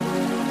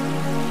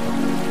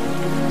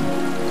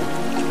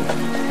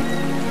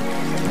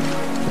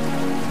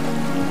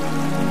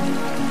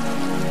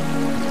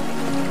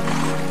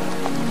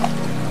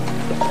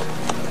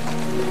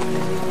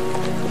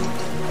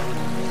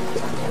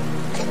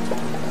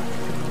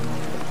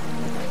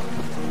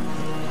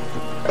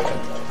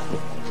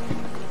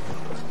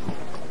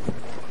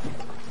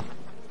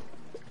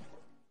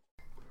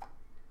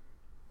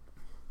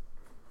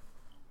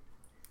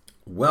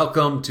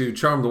Welcome to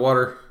Charm the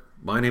Water.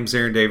 My name's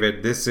Aaron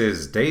David. This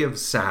is Day of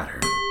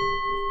Saturn.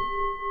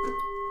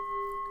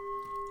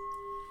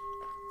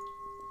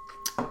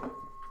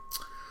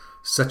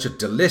 Such a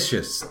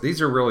delicious. These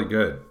are really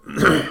good.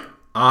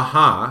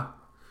 Aha.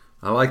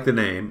 I like the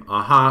name.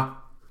 Aha.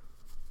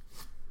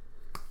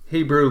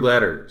 Hebrew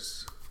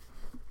letters.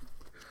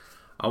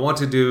 I want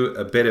to do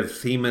a bit of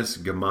Themis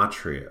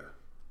Gematria.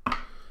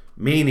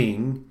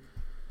 Meaning,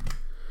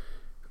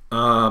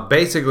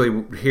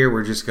 basically here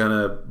we're just going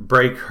to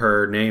break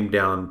her name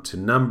down to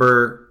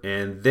number.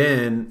 And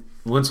then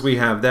once we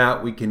have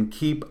that, we can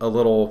keep a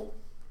little,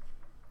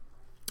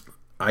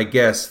 I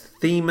guess,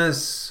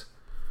 Themis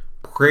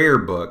prayer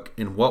book,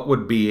 and what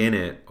would be in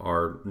it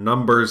are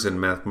numbers and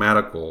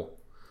mathematical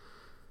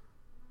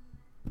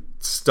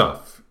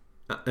stuff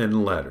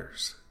and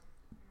letters.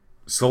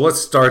 So let's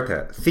start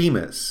that.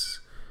 Themis,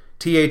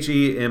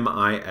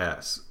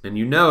 Themis, and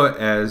you know,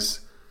 as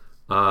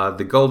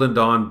the Golden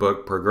Dawn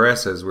book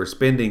progresses, we're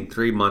spending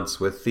 3 months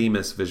with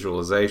Themis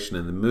visualization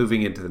and then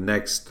moving into the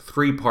next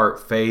 3-part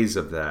phase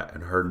of that,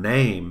 and her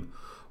name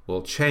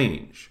will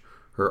change.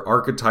 Her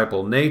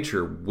archetypal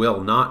nature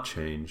will not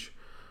change,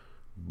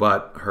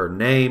 but her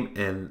name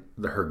and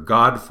her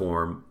God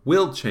form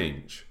will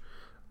change.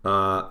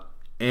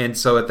 And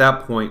so at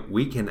that point,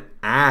 we can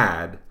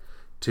add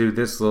to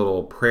this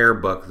little prayer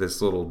book,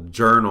 this little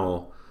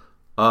journal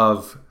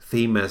of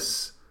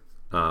Themis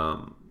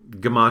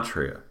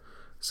Gematria.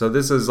 So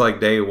this is like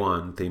day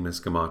 1, Themis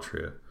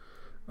Gematria.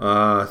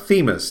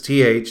 Themis,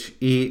 Themis.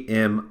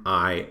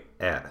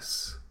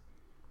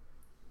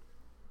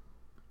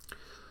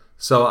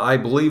 So I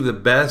believe the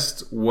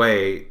best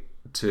way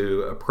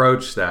to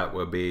approach that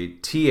would be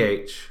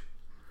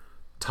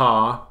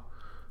Ta,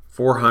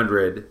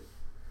 400,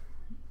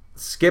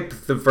 skip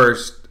the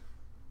first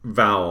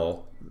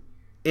vowel,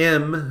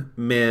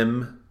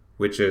 Mem,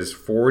 which is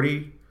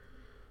 40,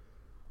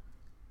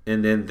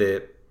 and then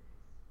the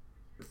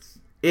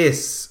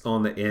Is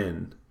on the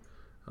end.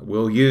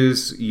 We'll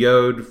use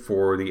Yod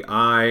for the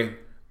I,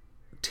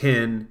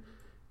 10,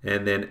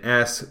 and then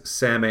S,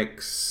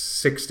 Samic,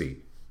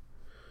 60.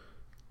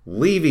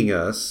 Leaving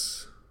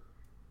us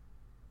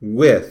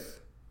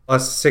with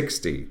plus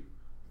 60,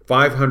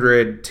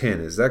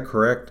 510. Is that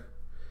correct?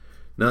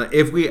 Now,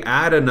 if we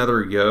add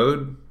another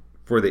Yod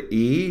for the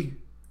E,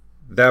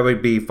 that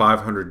would be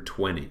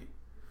 520.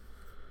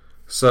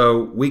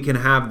 So we can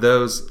have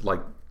those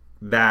like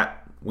that.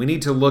 We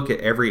need to look at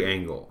every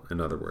angle, in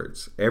other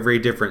words. Every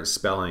different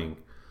spelling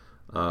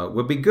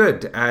would be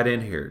good to add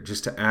in here,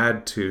 just to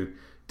add to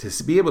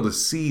be able to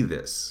see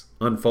this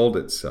unfold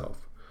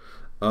itself.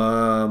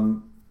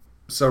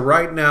 So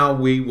right now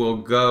we will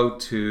go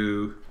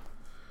to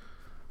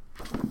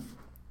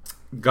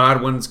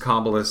Godwin's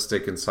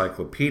Kabbalistic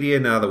Encyclopedia.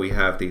 Now that we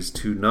have these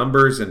 2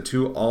 numbers and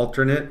 2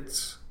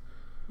 alternates,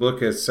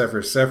 look at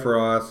Sefer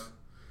Sephiroth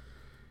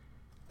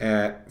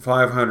at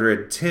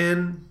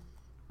 510.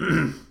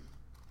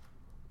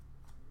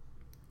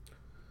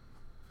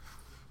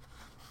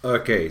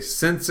 Okay,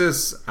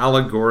 Sensus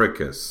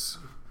Allegoricus.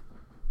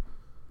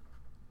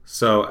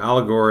 So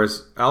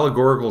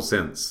allegorical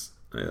sense.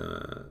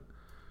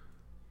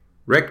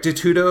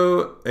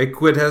 Rectitudo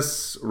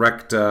equitas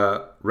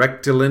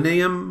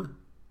rectilineum,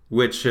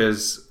 which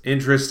is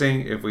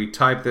interesting. If we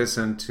type this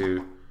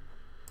into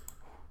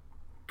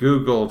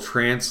Google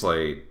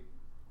Translate,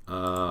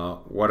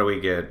 what do we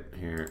get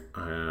here?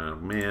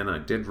 Man, I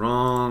did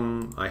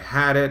wrong. I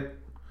had it.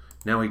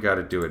 Now we got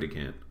to do it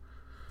again.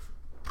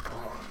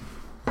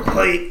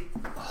 Hoi.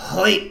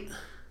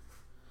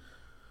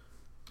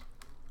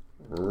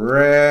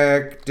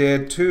 Rectitudo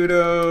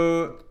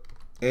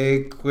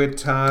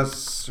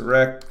equitas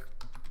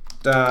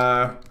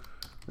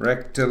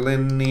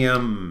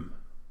rectilineum.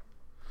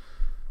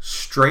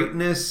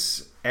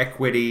 Straightness,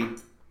 equity,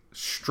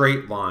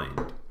 straight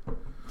lined.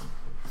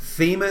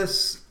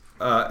 Themis,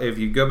 if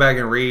you go back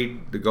and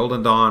read the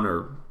Golden Dawn,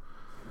 or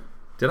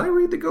did I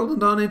read the Golden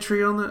Dawn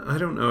entry on that? I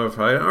don't know if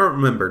I don't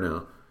remember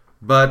now.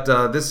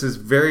 But this is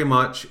very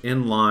much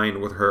in line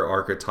with her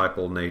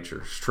archetypal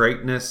nature.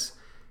 Straightness,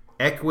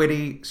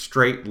 equity,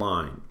 straight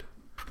lined.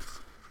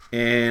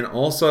 And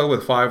also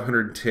with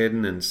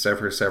 510 and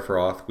Sefer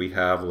Sephiroth, we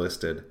have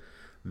listed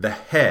the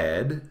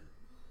head,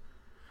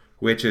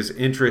 which is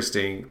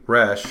interesting,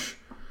 Resh,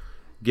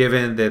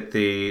 given that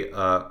the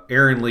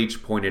Aaron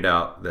Leach pointed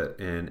out that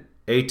in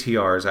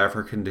ATR's,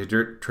 African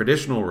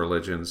traditional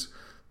religions,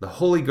 the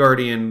holy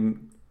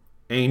guardian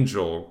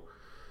angel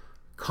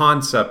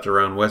concept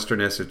around Western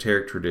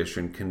esoteric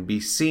tradition can be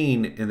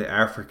seen in the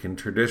African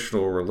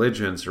traditional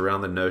religions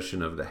around the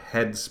notion of the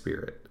head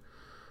spirit.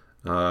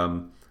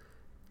 The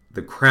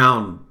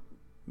crown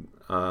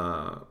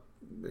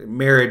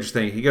marriage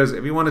thing. He goes,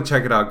 if you want to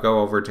check it out, go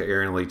over to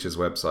Aaron Leach's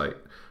website.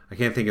 I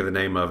can't think of the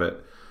name of it.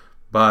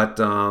 But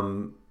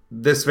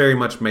this very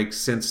much makes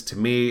sense to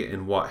me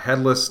in what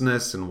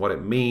headlessness and what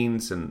it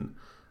means and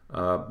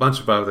a bunch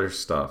of other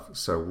stuff.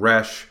 So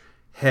Resh,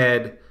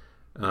 head,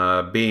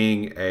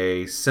 being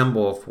a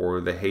symbol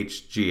for the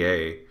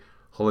HGA,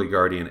 holy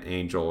guardian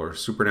angel or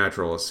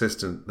supernatural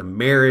assistant. The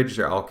marriage,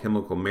 the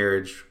alchemical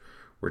marriage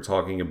we're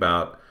talking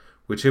about,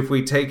 which if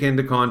we take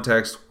into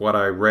context what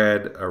I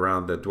read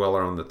around the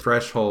dweller on the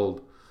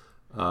threshold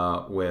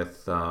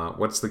with,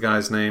 what's the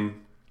guy's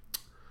name?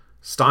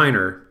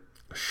 Steiner.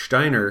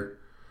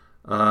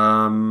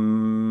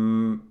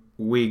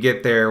 We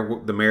get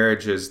there, the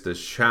marriage is the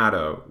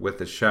shadow, with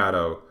the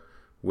shadow,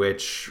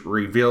 which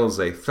reveals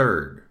a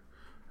third.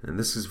 And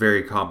this is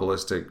very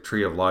Kabbalistic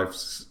Tree of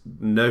Life's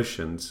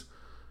notions.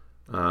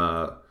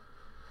 So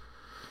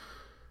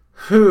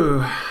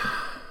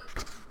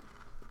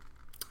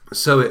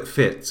it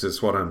fits,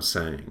 is what I'm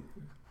saying.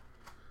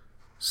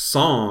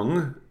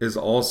 Song is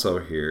also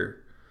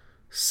here.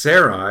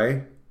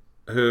 Sarai,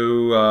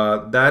 who,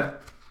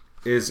 that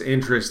is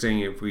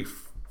interesting if we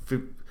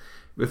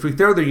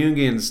throw the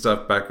Jungian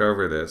stuff back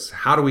over this.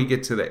 How do we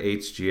get to the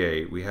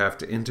HGA? We have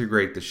to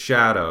integrate the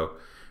shadow,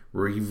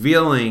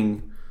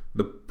 revealing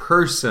the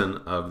person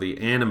of the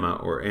anima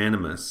or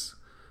animus.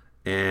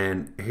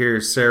 And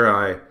here's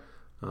Sarai,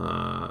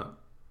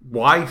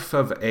 wife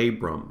of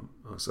Abram.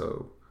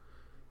 So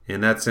in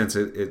that sense,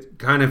 it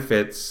kind of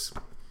fits.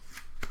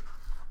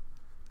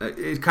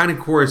 It kind of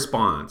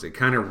corresponds. It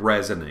kind of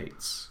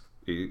resonates,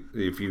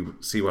 if you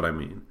see what I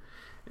mean.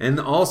 And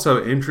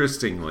also,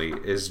 interestingly,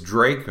 is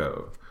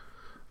Draco,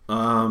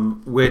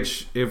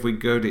 which, if we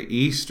go to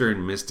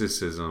Eastern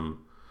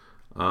mysticism,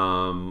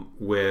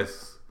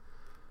 with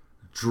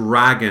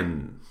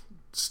dragon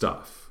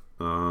stuff,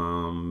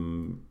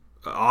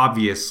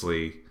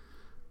 obviously,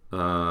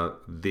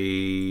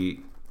 the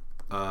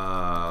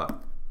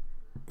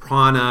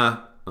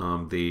prana,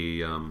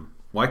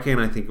 why can't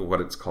I think of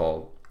what it's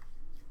called?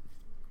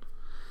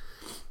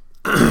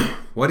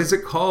 What is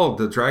it called?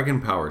 The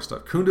dragon power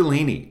stuff.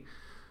 Kundalini.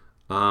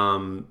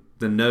 The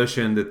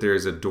notion that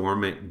there's a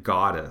dormant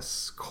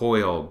goddess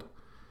coiled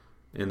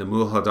in the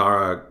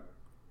Muladhara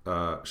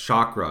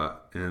chakra,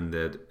 and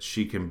that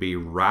she can be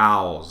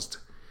roused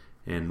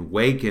and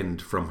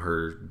wakened from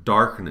her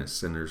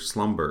darkness and her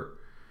slumber,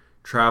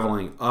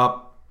 traveling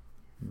up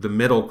the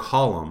middle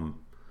pillar,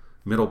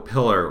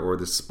 or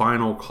the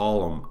spinal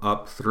column,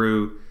 up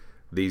through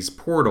these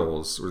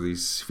portals or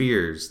these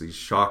spheres, these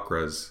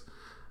chakras,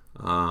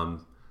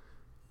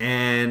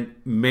 and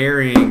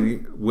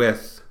marrying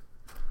with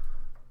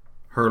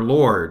her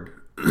Lord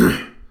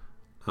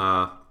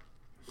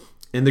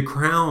in the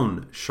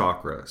crown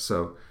chakra.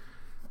 So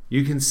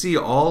you can see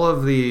all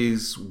of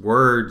these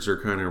words are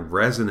kind of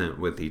resonant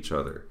with each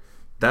other.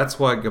 That's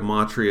why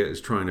Gematria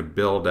is trying to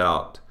build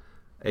out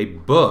a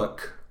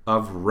book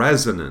of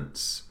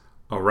resonance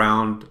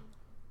around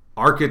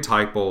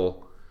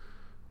archetypal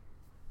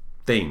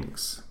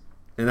things.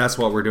 And that's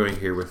what we're doing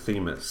here with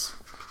Themis.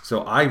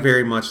 So I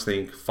very much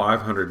think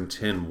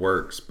 510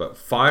 works, but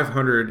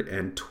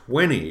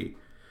 520,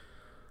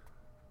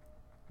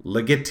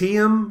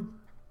 legitium,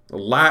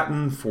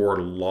 Latin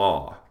for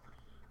law.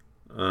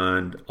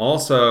 And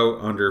also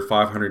under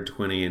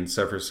 520 in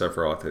Sefer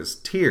Sephiroth is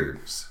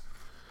tears.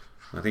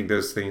 I think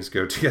those things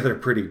go together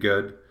pretty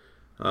good,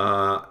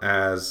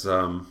 as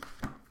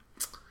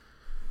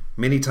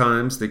many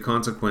times the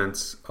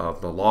consequence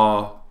of the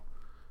law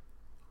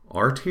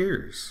are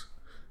tears.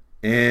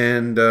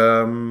 And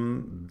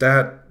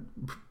that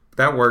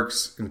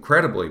works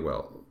incredibly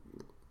well.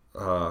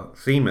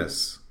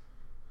 Themis.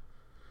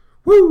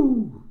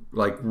 Woo!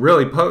 Like,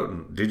 really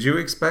potent. Did you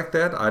expect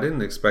that? I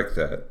didn't expect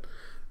that.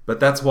 But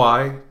that's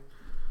why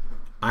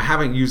I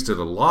haven't used it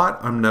a lot.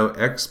 I'm no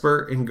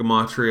expert in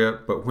Gematria,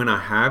 but when I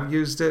have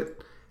used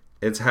it,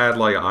 it's had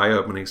like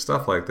eye-opening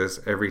stuff like this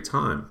every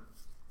time.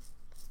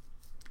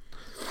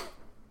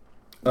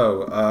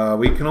 Oh,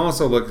 we can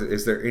also look,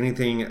 is there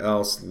anything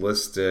else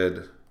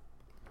listed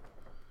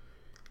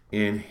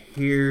in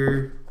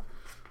here?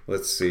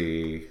 Let's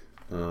see.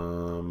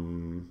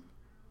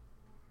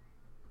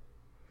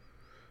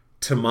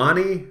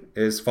 Tamani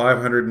is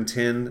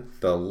 510,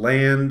 the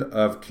land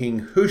of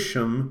King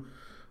Husham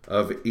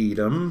of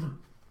Edom.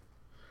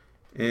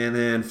 And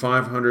then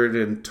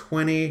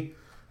 520,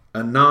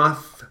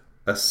 Anath,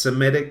 a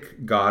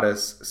Semitic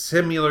goddess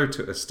similar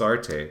to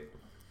Astarte,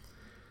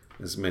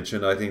 is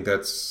mentioned. I think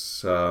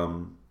that's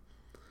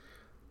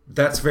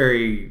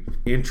very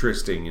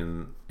interesting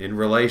in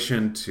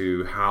relation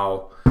to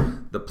how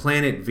the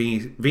planet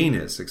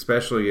Venus,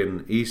 especially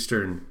in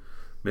Eastern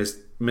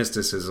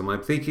mysticism.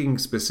 I'm thinking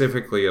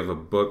specifically of a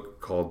book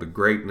called The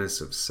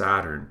Greatness of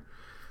Saturn,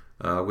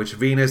 which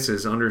Venus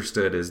is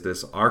understood as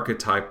this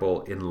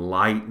archetypal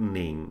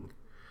enlightening,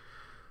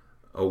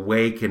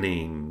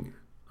 awakening,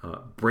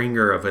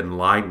 bringer of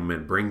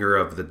enlightenment, bringer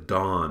of the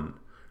dawn,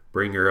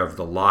 bringer of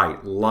the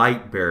light,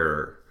 light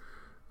bearer.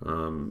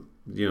 So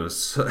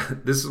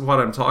this is what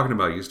I'm talking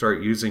about. You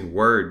start using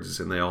words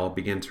and they all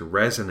begin to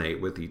resonate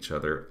with each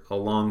other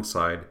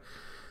alongside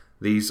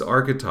these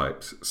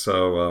archetypes.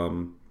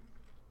 So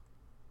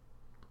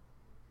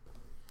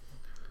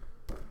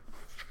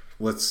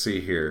let's see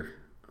here.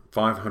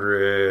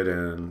 500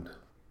 and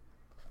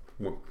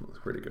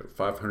where'd it go?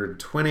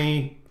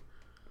 520.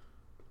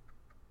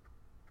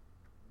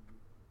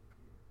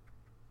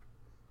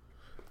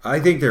 I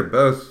think they're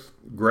both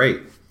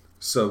great.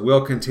 So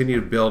we'll continue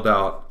to build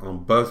out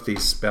on both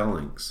these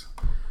spellings.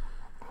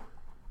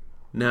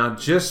 Now,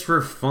 just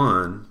for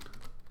fun,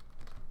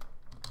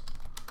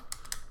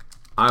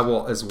 I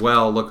will as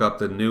well look up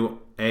the New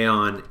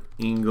Aeon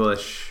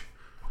English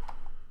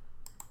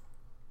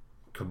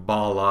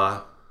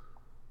Kabbalah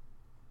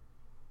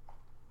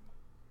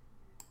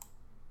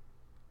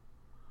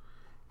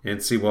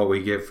and see what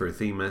we get for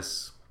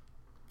Themis.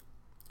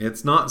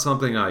 It's not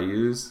something I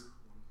use.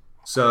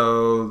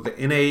 So the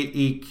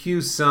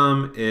NAEQ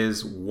sum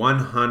is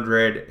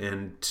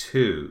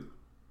 102.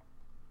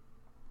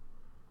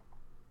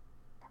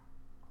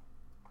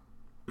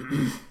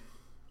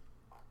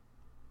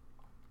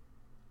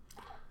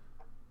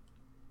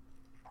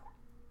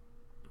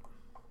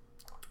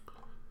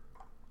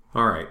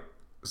 All right.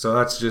 So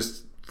that's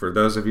just for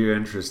those of you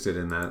interested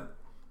in that.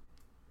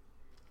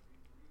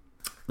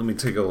 Let me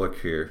take a look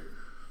here.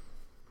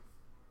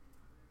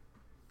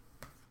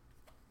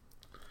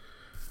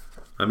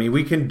 I mean,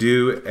 we can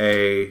do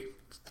a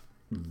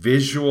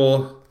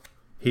visual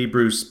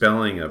Hebrew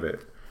spelling of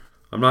it.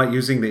 I'm not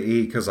using the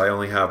E because I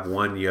only have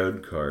one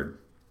Yod card.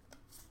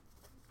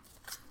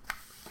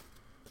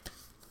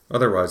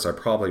 Otherwise, I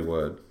probably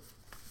would.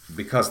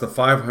 Because the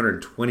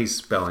 520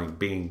 spelling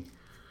being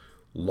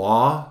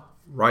law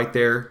right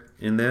there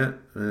in that,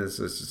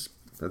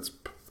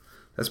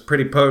 that's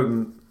pretty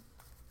potent.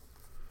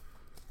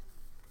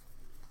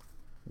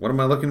 What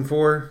am I looking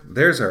for?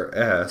 There's our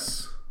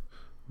S.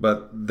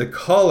 But the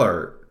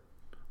color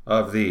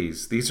of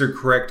these are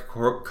correct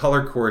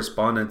color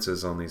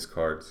correspondences on these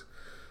cards.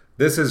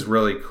 This is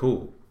really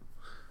cool.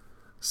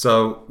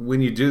 So when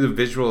you do the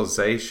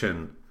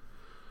visualization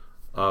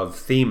of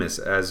Themis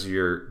as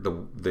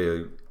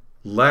the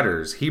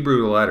letters,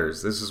 Hebrew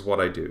letters, this is what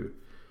I do.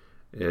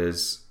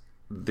 Is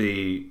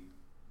the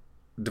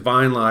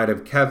divine light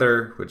of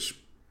Kether, which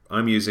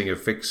I'm using a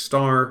fixed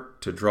star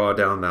to draw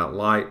down that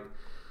light,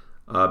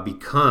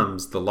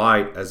 becomes the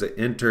light as it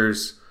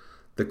enters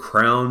the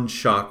crown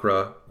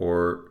chakra,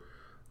 or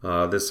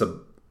this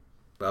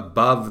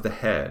above the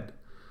head.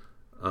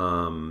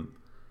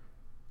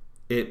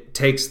 It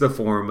takes the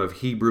form of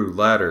Hebrew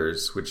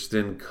letters, which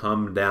then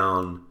come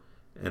down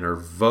and are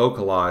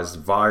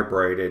vocalized,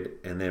 vibrated,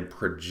 and then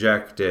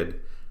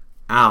projected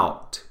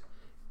out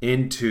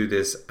into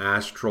this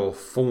astral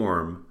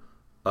form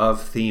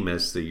of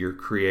Themis that you're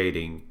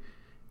creating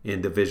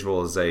in the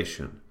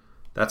visualization.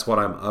 That's what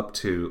I'm up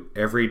to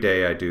every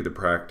day I do the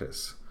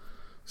practice.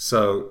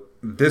 So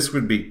this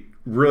would be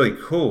really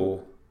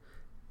cool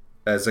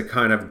as a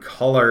kind of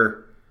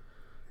color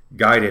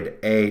guided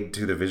aid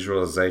to the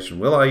visualization.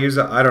 Will I use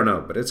it? I don't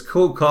know, but it's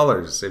cool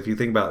colors if you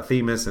think about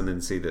Themis and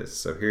then see this.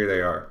 So here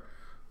they are.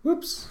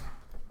 Whoops.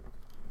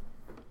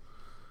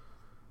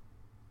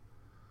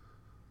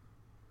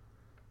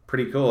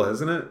 Pretty cool,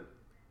 isn't it?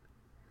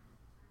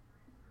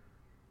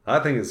 I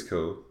think it's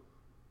cool.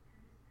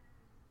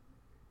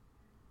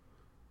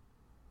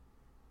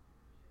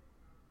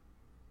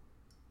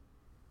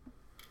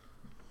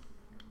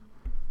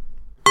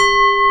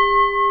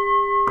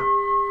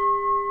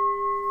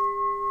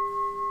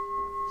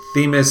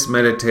 Themis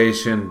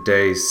meditation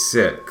day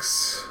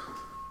 6.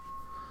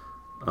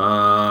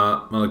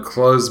 I'm going to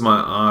close my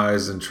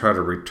eyes and try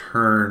to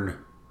return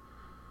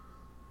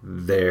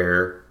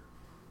there.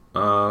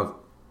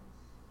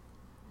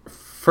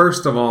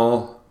 First of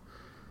all,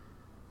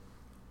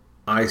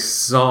 I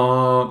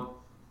saw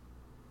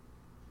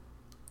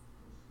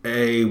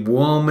a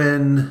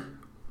woman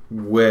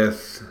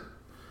with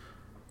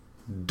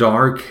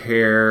dark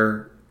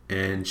hair,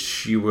 and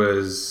she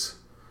was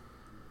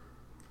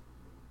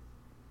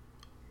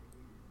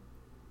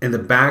in the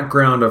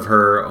background of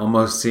her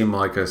almost seemed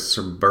like a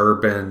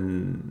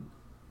suburban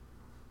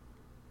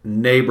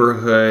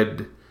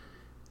neighborhood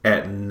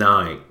at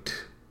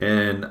night.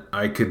 And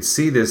I could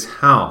see this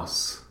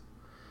house,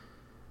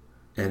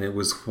 and it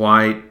was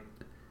white,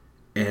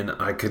 and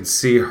I could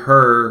see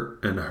her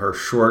and her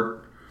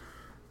short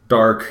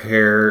dark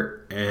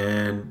hair,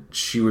 and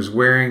she was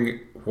wearing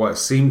what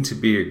seemed to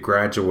be a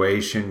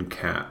graduation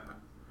cap.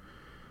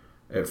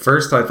 At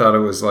first I thought it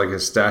was like a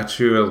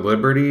Statue of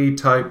Liberty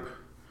type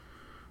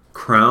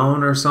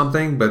crown or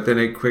something, but then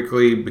it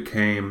quickly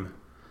became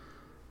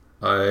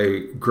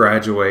a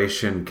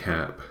graduation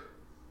cap.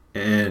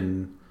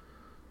 And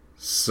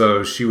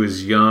so she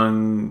was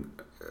young,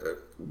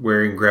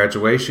 wearing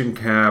graduation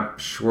cap,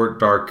 short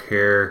dark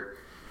hair,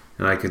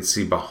 and I could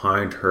see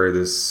behind her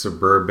this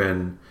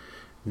suburban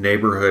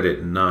neighborhood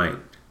at night.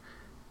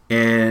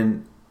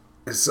 And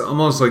it's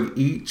almost like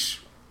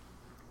each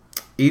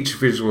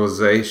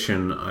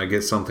visualization I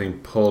get something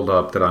pulled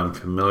up that I'm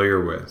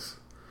familiar with.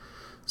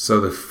 So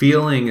the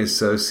feeling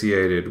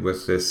associated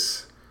with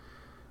this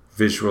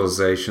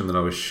visualization that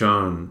I was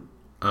shown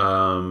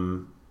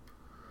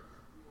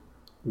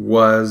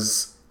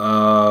was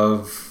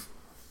of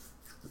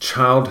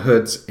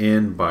Childhood's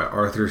End by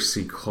Arthur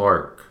C.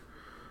 Clarke.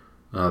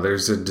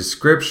 There's a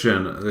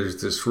description,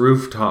 there's this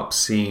rooftop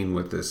scene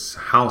with this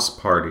house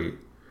party,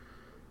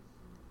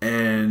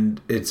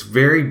 and it's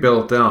very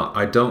built out.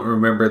 I don't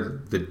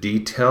remember the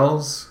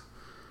details,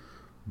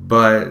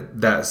 but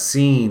that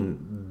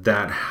scene,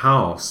 that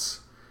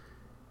house,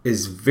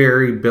 is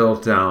very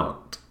built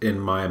out in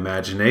my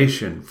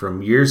imagination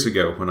from years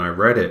ago when I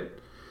read it.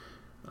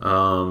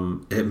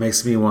 It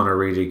makes me want to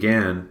read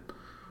again,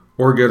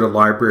 or go to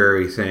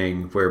library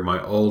thing where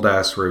my old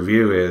ass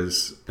review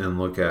is and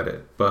look at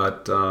it.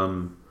 But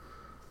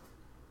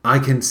I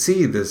can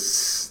see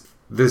this.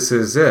 This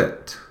is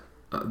it.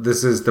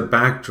 This is the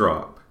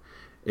backdrop.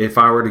 If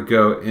I were to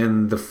go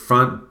in the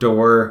front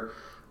door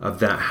of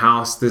that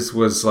house, this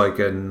was like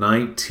a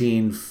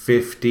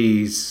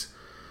 1950s,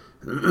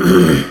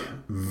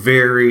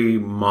 very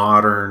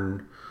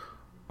modern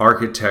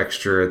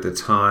architecture at the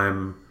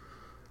time.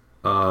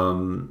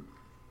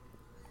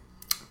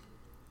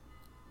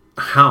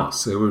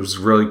 House. It was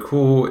really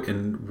cool,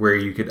 and where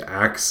you could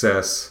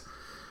access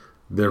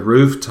the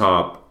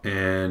rooftop,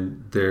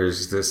 and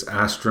there's this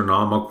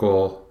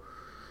astronomical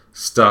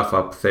stuff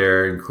up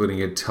there,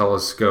 including a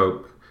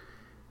telescope,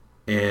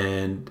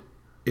 and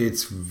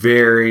it's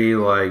very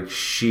like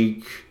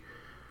chic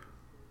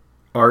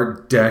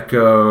Art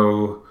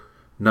Deco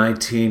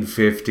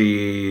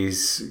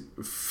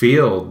 1950s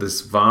feel,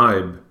 this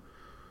vibe,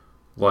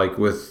 like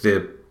with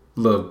the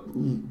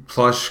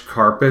plush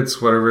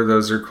carpets, whatever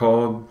those are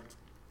called.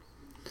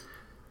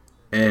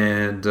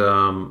 And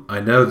I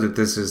know that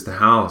this is the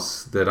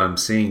house that I'm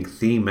seeing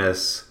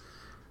Themis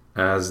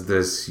as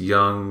this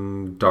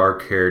young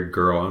dark-haired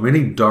girl. I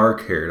mean,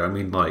 dark-haired. I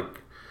mean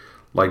like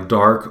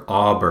dark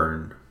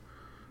auburn,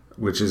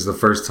 which is the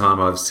first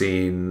time I've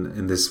seen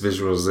in this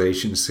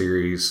visualization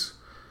series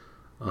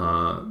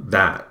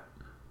that.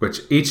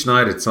 Which each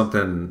night it's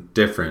something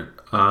different.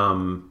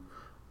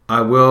 I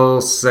will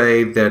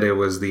say that it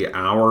was the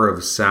hour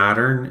of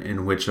Saturn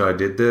in which I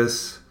did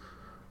this.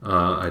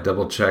 I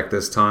double checked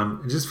this time.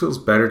 It just feels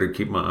better to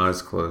keep my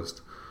eyes closed.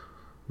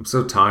 I'm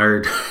so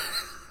tired.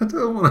 I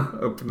don't want to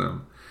open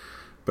them.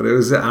 But it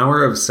was the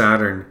hour of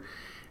Saturn,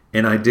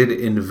 and I did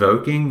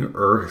Invoking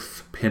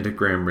Earth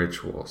pentagram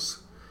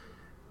rituals.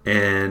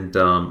 And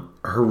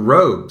her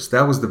robes,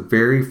 that was the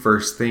very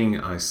first thing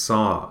I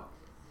saw.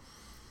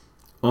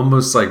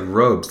 Almost like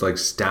robes, like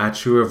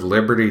Statue of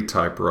Liberty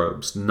type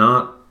robes.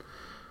 Not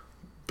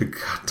the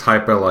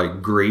type of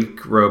like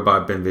Greek robe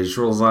I've been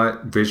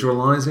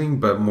visualizing,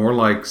 but more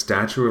like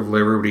Statue of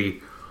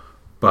Liberty,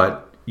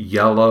 but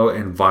yellow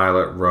and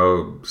violet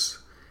robes.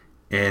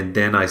 And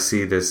then I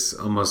see this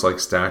almost like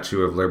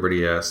Statue of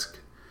Liberty-esque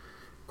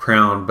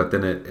crown, but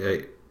then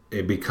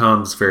it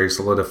becomes very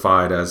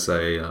solidified as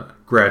a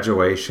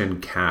graduation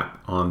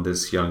cap on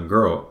this young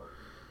girl.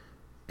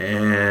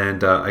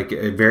 And I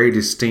very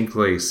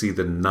distinctly see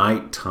the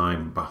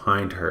nighttime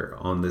behind her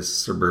on this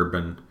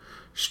suburban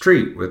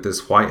street with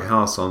this white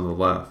house on the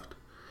left.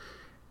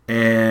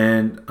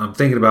 And I'm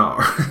thinking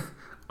about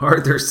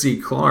Arthur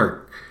C.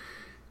 Clarke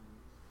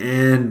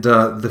and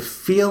the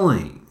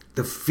feeling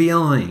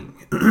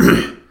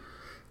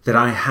that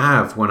I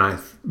have when I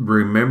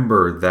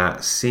remember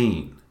that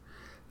scene.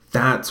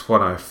 That's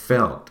what I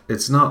felt.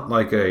 It's not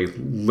like a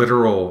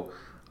literal,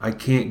 I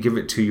can't give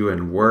it to you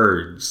in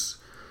words.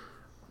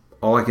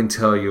 All I can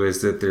tell you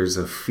is that there's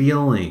a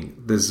feeling,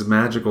 this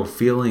magical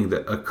feeling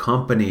that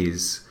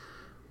accompanies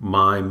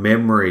my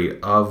memory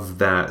of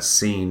that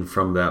scene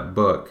from that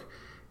book.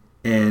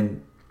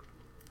 And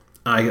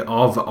I've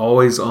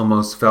always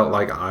almost felt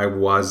like I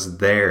was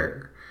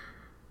there.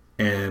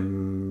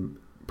 And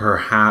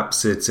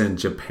perhaps it's in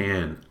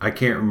Japan. I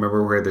can't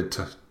remember where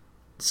the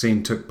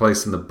scene took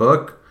place in the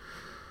book,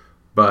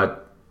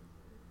 but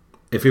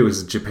if it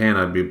was Japan,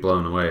 I'd be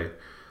blown away.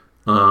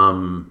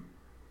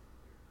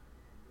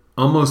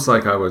 Almost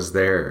like I was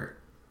there.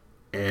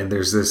 And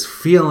there's this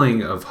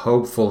feeling of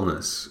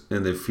hopefulness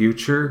in the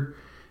future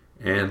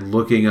and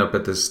looking up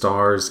at the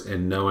stars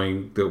and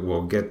knowing that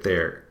we'll get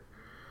there.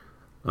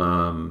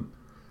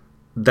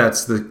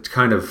 That's the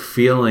kind of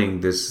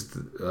feeling this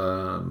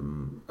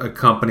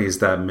accompanies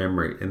that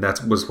memory. And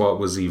that was what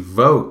was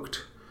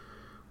evoked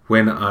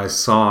when I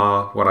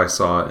saw what I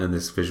saw in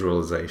this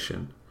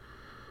visualization.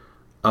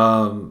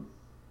 From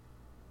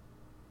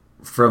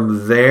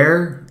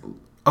there,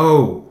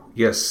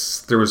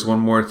 yes, there was one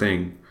more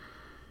thing.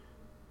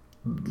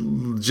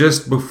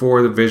 Just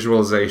before the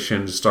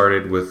visualization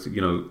started with,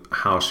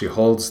 how she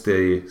holds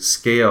the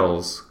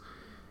scales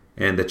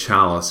and the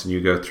chalice, and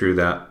you go through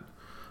that.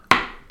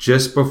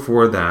 Just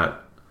before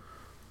that,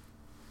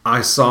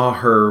 I saw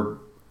her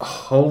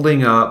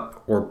holding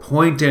up or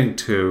pointing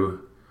to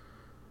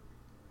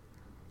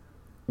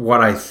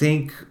what I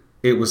think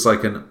it was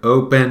like an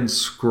open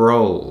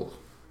scroll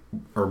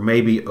or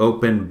maybe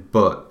open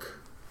book.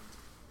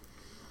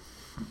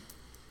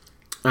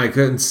 I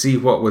couldn't see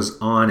what was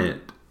on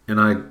it.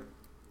 And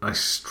I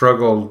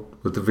struggled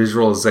with the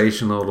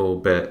visualization a little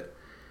bit.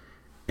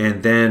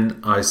 And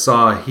then I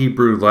saw a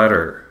Hebrew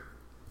letter.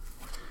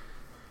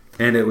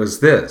 And it was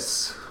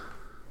this.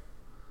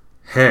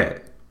 He.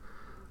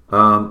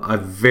 I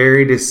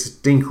very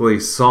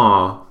distinctly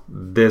saw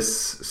this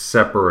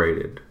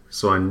separated.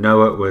 So I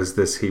know it was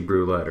this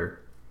Hebrew letter.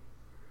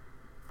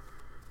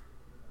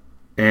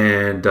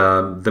 And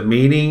the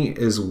meaning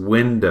is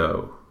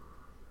window.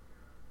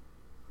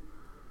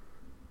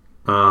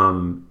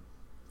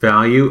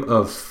 Value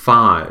of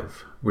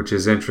 5, which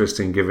is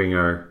interesting, giving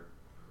our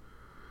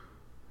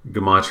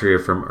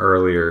gematria from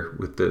earlier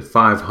with the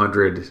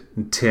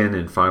 510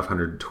 and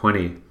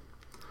 520.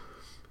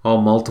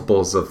 All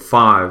multiples of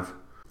 5.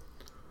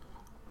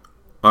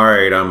 All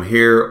right, I'm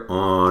here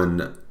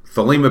on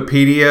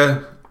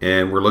Thalemopedia,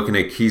 and we're looking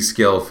at key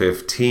scale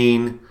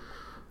 15.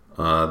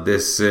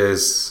 This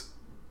is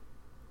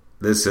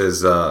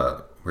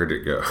where'd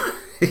it go?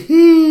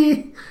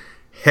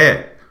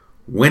 Head,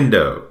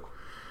 window.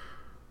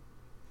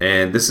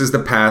 And this is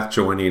the path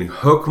joining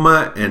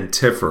Hokmah and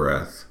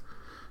Tifereth.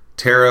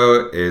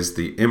 Tarot is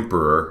the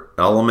Emperor,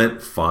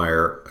 element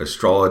fire,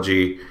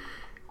 astrology,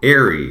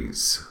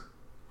 Aries.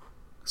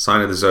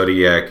 Sign of the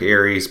zodiac,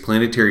 Aries,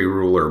 planetary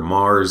ruler,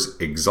 Mars,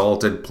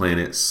 exalted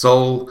planet,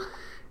 Sol,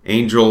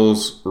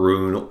 angels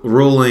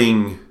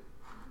ruling.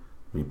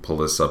 Let me pull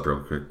this up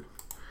real quick.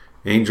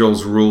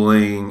 Angels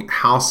ruling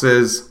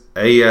houses,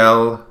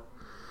 Al,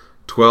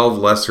 12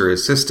 lesser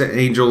assistant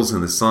angels in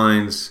the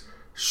signs,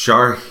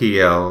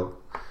 Sharhiel,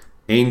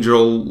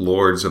 angel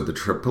lords of the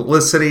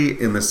triplicity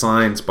in the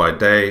signs by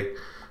day,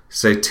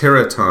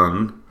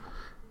 Satiraton,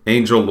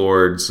 angel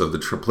lords of the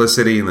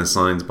triplicity in the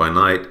signs by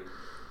night,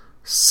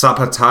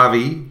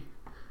 Sapatavi,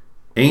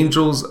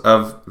 angels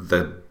of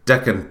the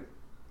Decantes,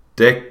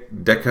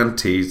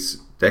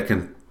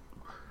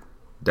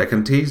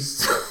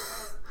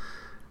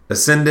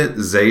 ascendant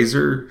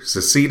Zazer,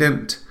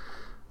 succedent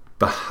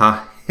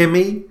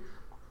Bahimi,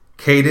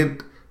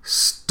 cadent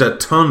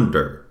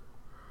Statunder.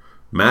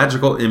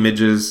 Magical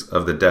images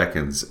of the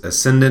Decans.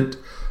 Ascendant,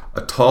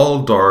 a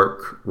tall,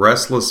 dark,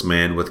 restless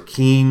man with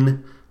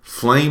keen,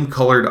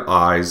 flame-colored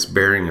eyes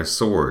bearing a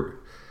sword.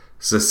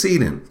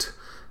 Succedent,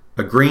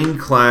 a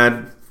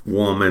green-clad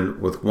woman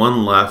with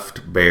one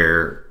left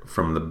bare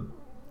from the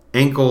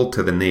ankle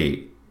to the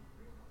knee.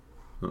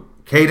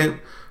 Cadent,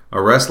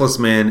 a restless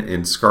man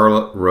in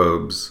scarlet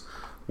robes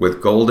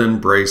with golden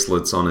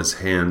bracelets on his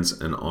hands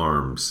and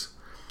arms.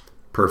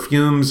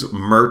 Perfumes,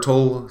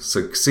 myrtle,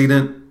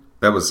 succedent,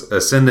 that was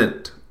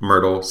ascendant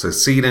myrtle,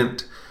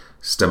 succedent,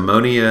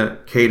 stamonia,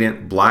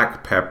 cadent,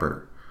 black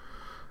pepper.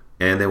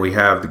 And then we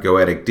have the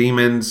goetic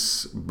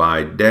demons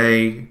by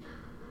day,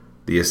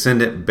 the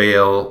ascendant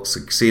Baal,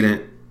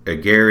 succedent,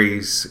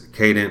 Agares,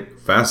 cadent,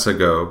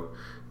 Vasago,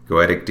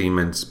 goetic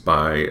demons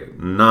by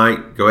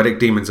night, goetic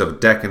demons of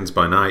Decans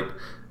by night,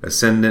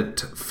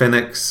 ascendant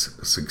Phoenix,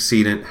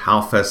 succedent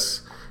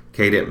Halphus,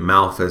 cadent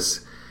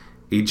Malphus,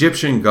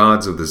 Egyptian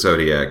gods of the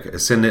zodiac,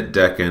 ascendant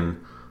Decan,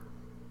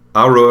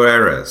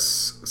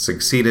 Aroeris,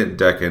 succedent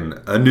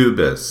Decan,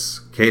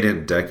 Anubis,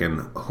 cadent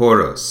Decan,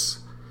 Horus.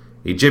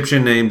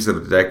 Egyptian names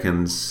of the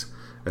Decans,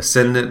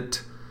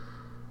 ascendant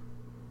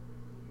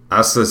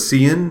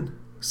Assassian,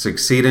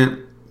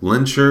 succedent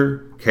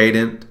Lyncher,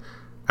 cadent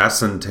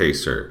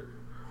Ascentacer.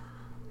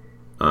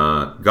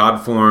 God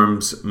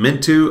forms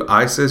Mentu,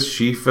 Isis,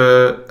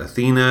 Shifa,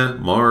 Athena,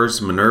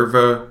 Mars,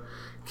 Minerva.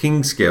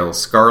 King scale,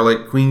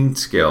 scarlet, queen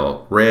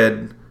scale,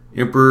 red,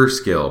 emperor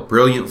scale,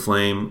 brilliant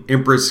flame,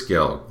 empress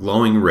scale,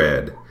 glowing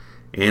red.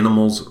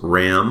 Animals,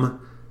 ram,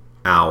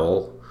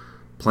 owl.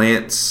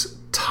 Plants,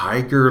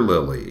 tiger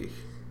lily.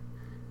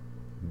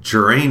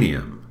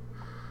 Geranium.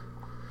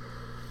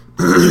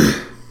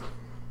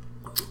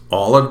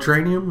 Olive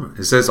geranium?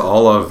 It says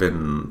olive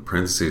in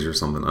parentheses or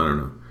something. I don't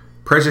know.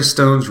 Precious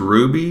stones,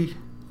 ruby.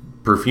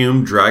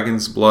 Perfume,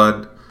 dragon's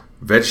blood.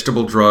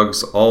 Vegetable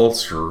drugs, all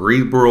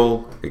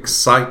cerebral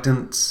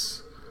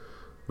excitants.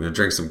 I'm going to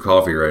drink some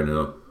coffee right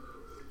now.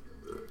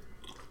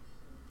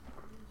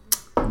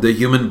 The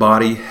human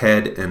body,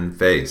 head, and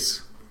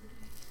face.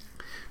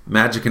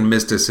 Magic and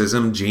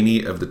mysticism,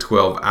 genie of the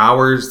 12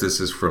 hours. This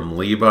is from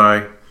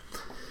Levi.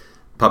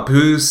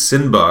 Papuz,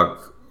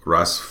 Sinbuk,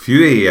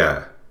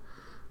 Rasfuia,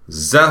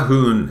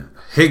 Zahun,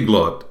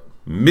 Higlot,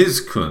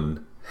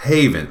 Mizkun,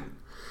 Haven.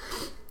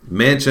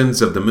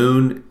 Mansions of the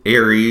moon,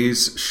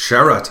 Aries,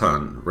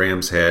 Sheraton,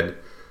 ram's head,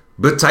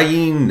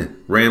 Butayin,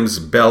 ram's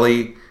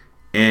belly,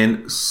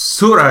 and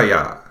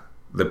Suraya,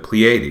 the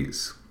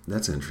Pleiades.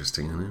 That's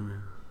interesting.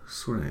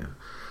 Suraya.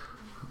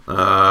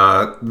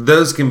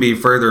 Those can be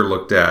further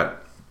looked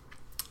at.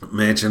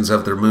 Mansions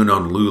of the moon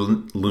on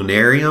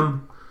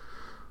Lunarium,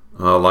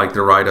 like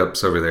the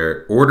write-ups over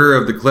there. Order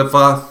of the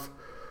Qliphoth,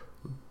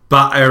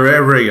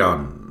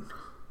 Ba'erarion,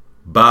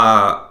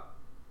 Ba'erayon.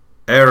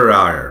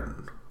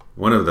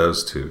 One of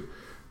those two.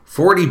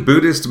 40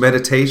 Buddhist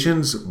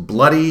meditations,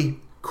 bloody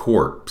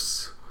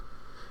corpse.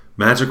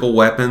 Magical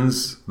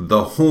weapons,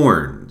 the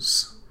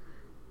horns.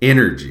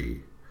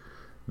 Energy.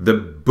 The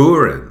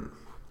burin.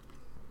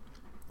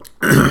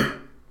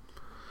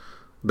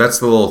 That's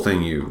the little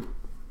thing you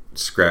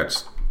scratch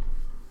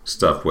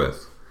stuff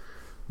with.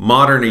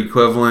 Modern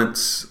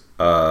equivalents.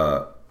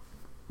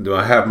 Do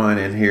I have mine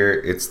in here?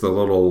 It's the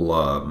little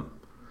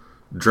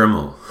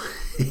Dremel.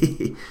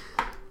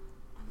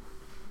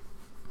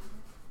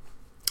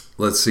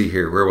 Let's see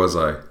here. Where was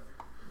I?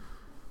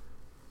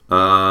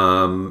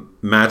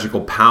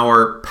 magical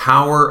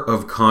power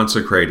of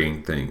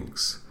consecrating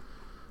things.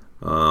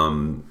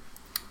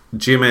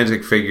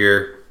 Geomantic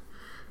figure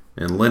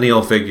and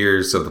lineal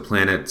figures of the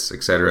planets,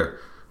 etc.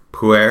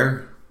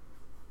 Puer,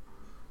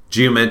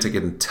 geomantic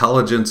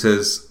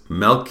intelligences,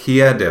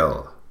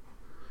 Melchiadel,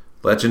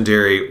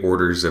 legendary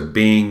orders of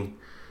being,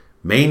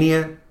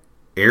 Mania,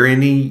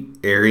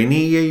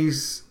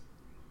 Arenies,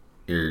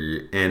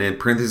 and in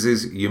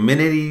parentheses,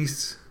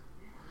 Eumenides,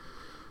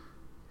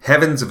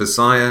 Heavens of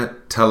Isaiah,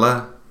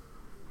 Tela,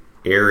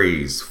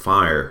 Aries,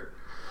 fire.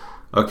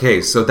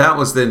 Okay, so that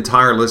was the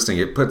entire listing.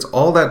 It puts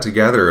all that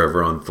together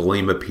over on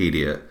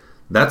Thelemopedia.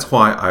 That's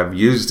why I've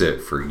used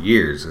it for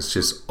years. It's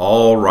just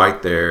all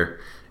right there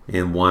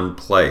in one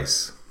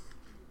place.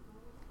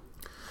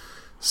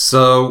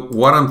 So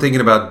what I'm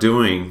thinking about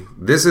doing,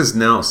 this is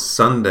now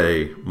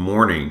Sunday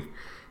morning.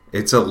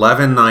 It's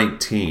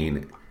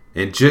 11:19,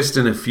 and just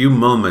in a few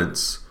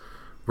moments,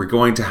 we're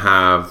going to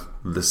have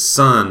the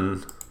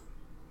sun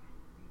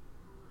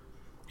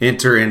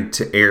enter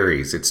into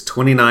Aries. It's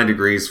 29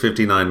 degrees,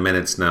 59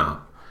 minutes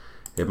now.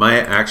 It might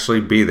actually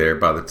be there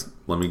by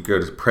let me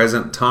go to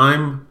present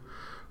time.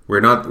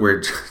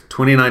 We're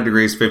 29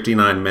 degrees,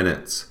 59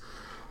 minutes.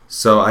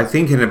 So I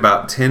think in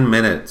about 10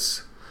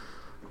 minutes,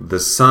 the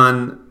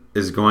sun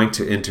is going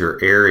to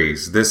enter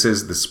Aries. This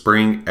is the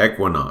spring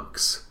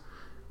equinox.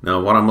 Now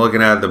what I'm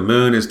looking at, the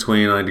moon is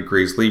 29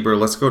 degrees Libra.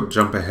 Let's go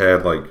jump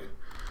ahead like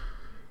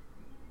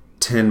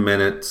 10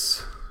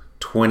 minutes,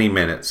 20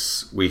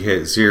 minutes. We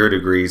hit 0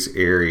 degrees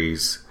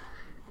Aries.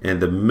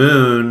 And the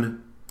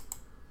moon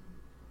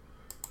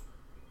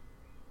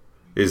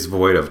is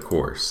void, of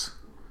course.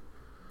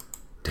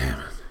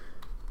 Damn it.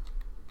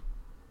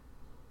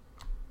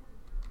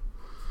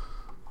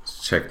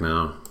 Let's check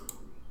now.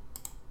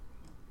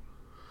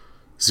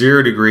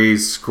 0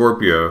 degrees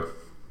Scorpio.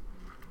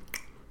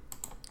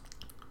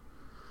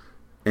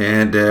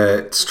 And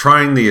it's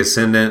trying the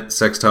ascendant,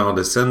 sextile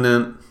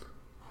descendant.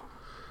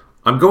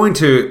 I'm going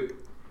to,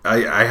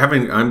 I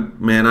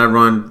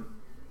run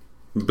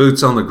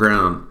boots on the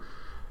ground.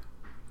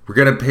 We're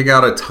going to pick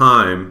out a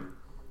time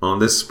on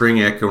this spring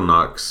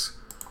equinox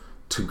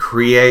to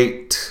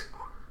create,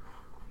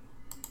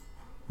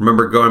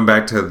 remember going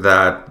back to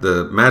that,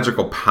 the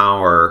magical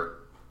power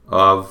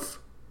of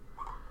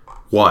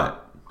what?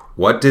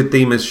 What did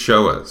Themis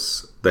show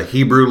us? The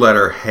Hebrew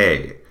letter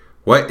He.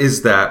 What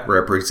is that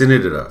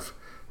representative of?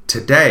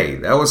 Today,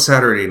 that was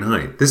Saturday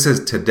night. This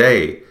is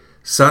today,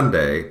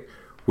 Sunday,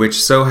 which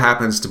so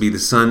happens to be the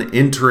sun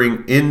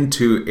entering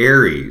into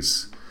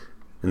Aries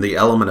in the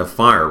element of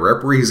fire,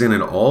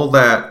 representing all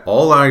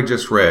I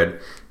just read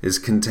is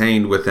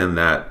contained within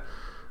that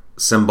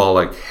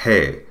symbolic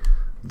He,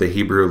 the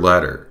Hebrew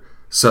letter.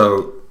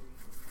 So,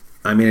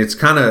 I mean, it's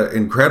kind of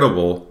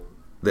incredible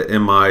that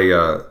in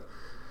my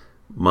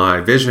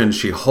vision,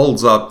 she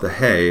holds up the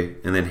He,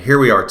 and then here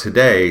we are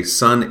today,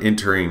 sun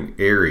entering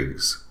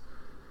Aries.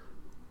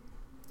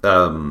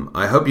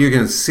 I hope you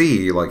can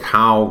see like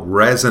how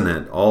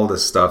resonant all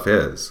this stuff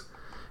is.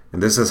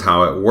 And this is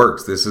how it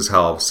works. This is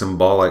how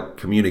symbolic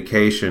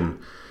communication,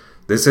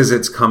 this is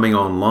its coming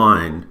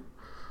online.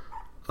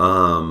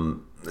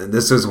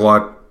 This is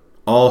what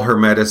all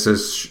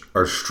Hermeticists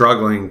are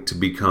struggling to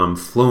become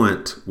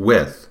fluent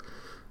with.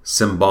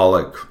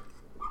 Symbolic,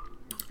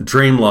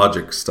 dream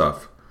logic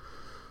stuff.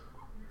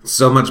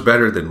 So much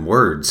better than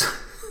words.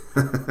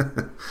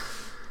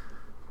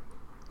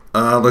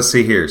 Let's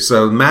see here.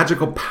 So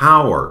magical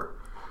power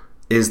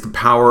is the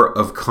power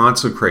of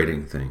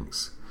consecrating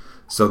things.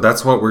 So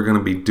that's what we're going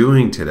to be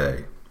doing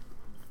today.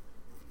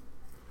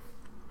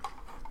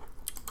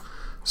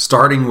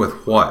 Starting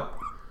with what?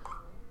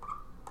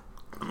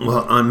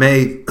 Well, I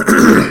may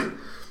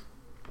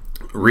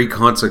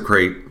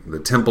reconsecrate the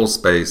temple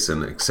space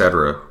and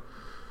etc.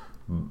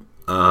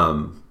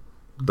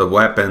 The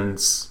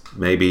weapons,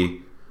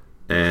 maybe.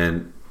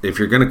 And if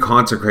you're going to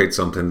consecrate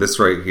something, this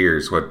right here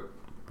is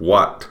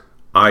what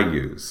I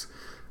use.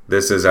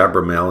 This is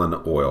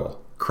Abramelin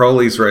oil.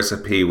 Crowley's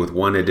recipe with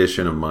one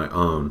addition of my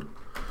own.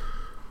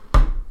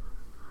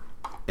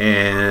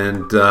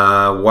 And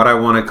what I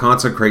want to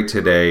consecrate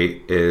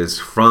today is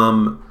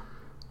from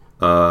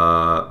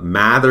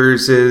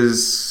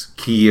Mathers's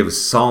Key of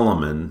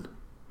Solomon.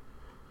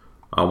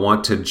 I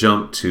want to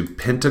jump to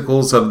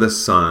Pentacles of the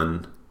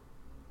Sun.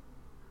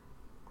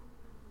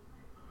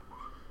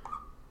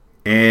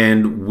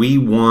 And we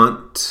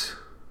want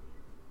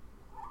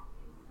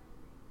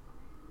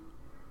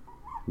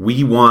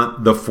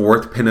the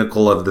fourth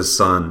pinnacle of the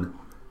sun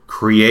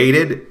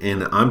created,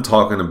 and I'm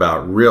talking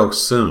about real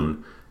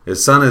soon.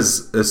 As soon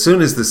as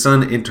the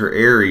sun enter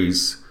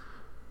Aries,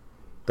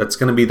 that's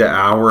going to be the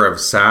hour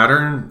of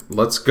Saturn.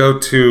 Let's go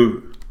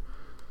to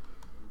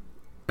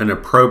an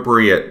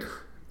appropriate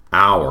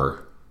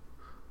hour.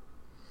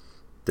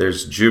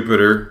 There's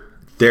Jupiter.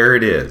 There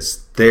it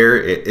is. There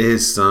it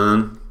is,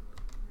 sun.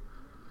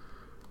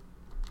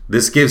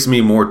 This gives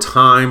me more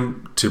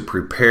time to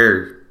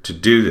prepare to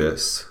do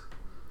this.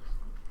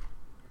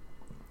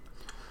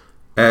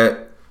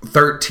 At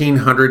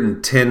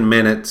 1310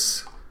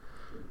 minutes,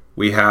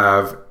 we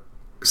have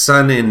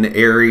Sun in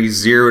Aries,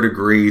 0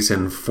 degrees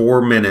in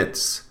 4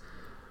 minutes.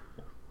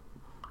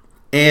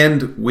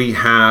 And we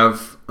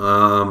have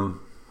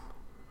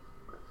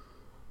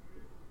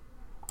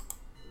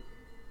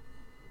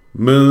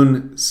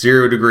Moon,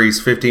 0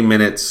 degrees, 50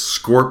 minutes,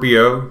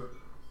 Scorpio.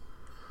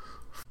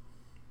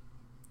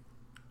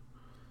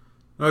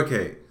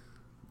 Okay,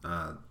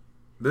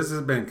 this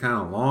has been kind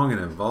of long and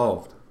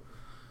involved.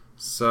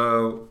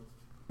 So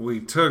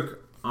we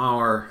took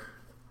our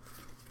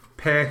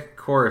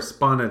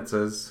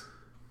correspondences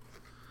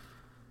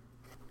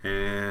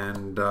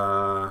and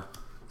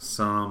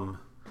some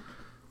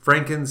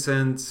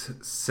frankincense,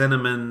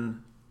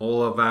 cinnamon,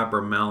 olive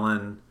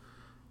abramelin,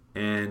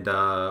 and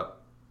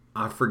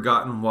I've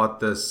forgotten what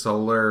the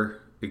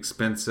solar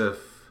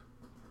expensive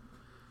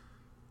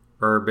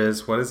herb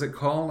is. What is it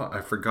called?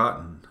 I've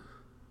forgotten.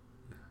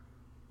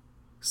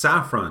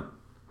 Saffron.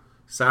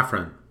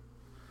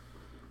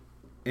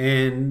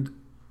 And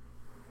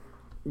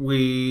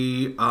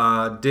we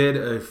did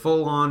a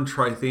full-on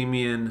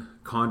Trithemian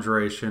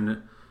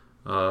conjuration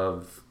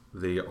of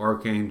the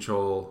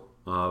Archangel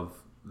of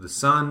the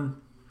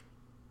Sun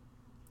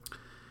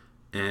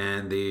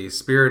and the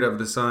Spirit of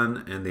the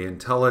Sun and the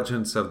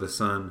Intelligence of the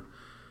Sun.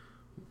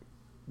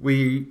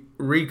 We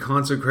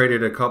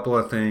reconsecrated a couple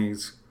of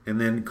things and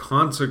then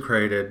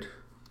consecrated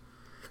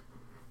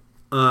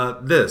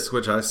this,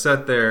 which I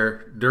set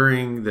there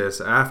during this,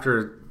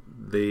 after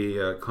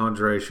the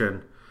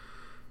conjuration,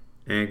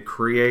 and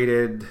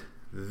created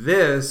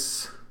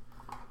this,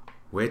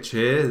 which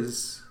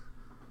is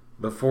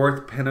the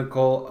fourth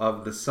pinnacle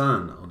of the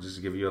Sun. I'll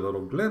just give you a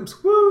little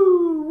glimpse.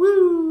 Woo,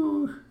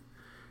 woo.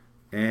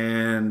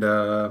 And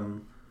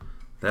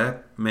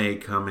that may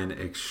come in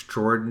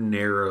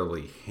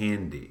extraordinarily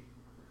handy.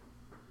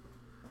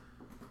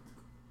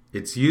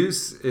 Its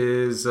use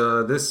is,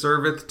 this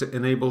serveth to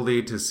enable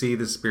thee to see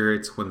the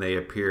spirits when they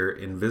appear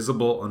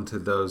invisible unto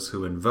those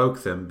who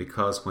invoke them,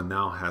 because when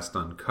thou hast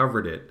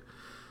uncovered it,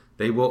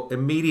 they will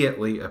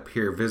immediately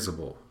appear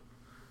visible.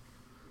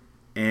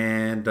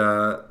 And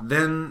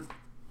then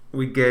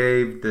we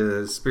gave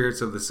the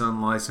spirits of the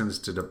Sun license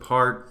to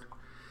depart.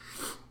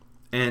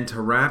 And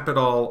to wrap it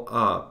all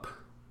up,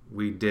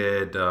 we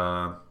did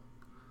a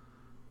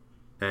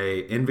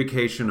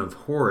invocation of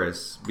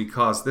Horus,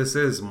 because this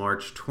is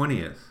March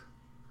 20th.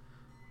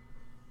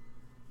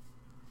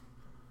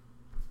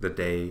 The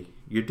day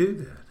you do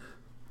that.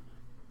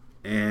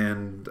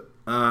 And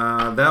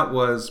that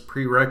was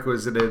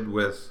prerequisited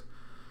with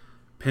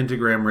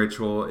pentagram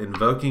ritual,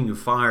 invoking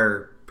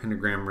fire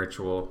pentagram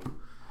ritual.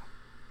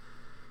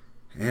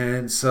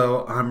 And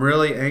so I'm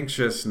really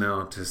anxious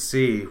now to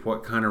see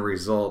what kind of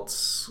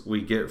results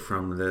we get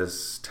from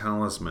this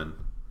talisman.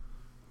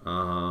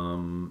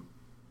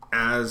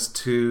 As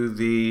to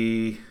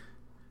the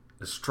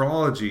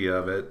astrology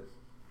of it,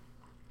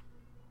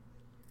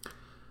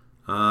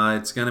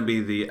 it's going to be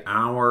the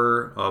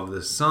hour of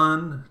the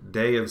Sun,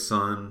 day of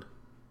Sun.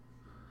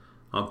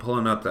 I'm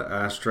pulling up the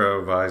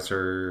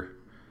Astrovisor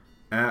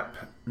app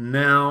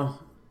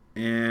now.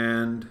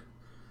 And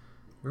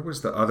where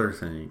was the other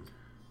thing?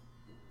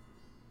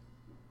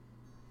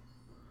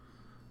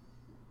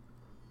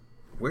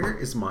 Where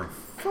is my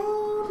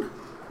phone?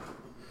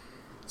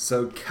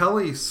 So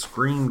Kelly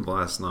screamed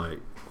last night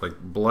like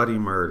bloody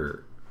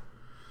murder.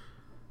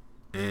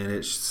 And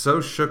it so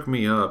shook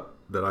me up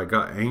that I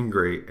got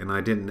angry and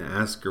I didn't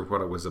ask her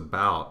what it was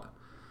about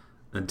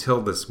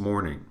until this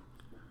morning.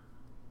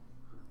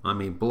 I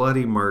mean,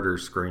 bloody murder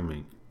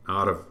screaming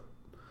out of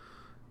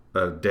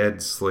a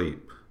dead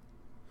sleep.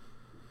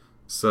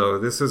 So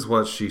this is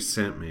what she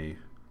sent me.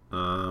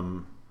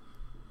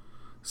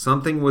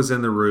 Something was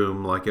in the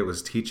room like it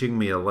was teaching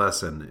me a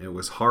lesson. It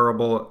was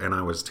horrible and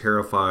I was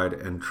terrified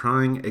and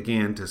trying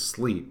again to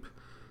sleep.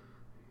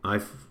 I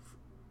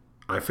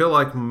feel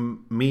like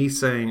me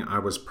saying I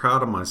was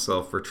proud of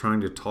myself for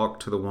trying to talk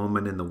to the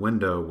woman in the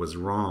window was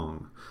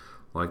wrong.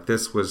 Like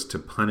this was to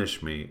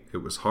punish me. It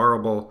was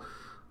horrible.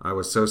 I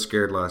was so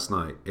scared last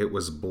night. It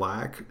was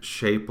black,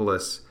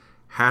 shapeless,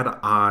 had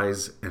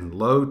eyes, and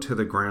low to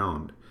the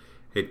ground.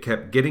 It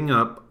kept getting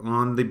up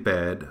on the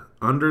bed,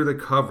 under the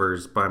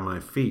covers by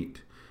my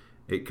feet.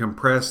 It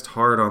compressed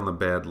hard on the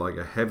bed like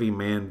a heavy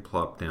man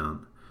plopped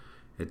down.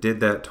 It did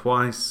that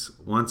twice,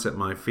 once at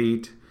my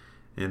feet,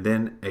 and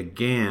then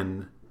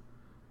again,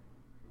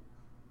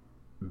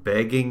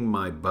 begging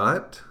my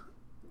butt?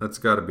 That's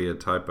got to be a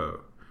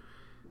typo.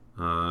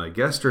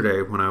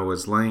 Yesterday, when I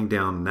was laying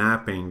down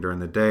napping during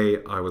the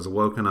day, I was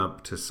woken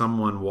up to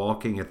someone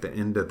walking at the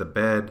end of the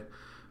bed.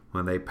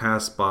 When they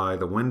passed by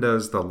the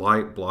windows, the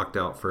light blocked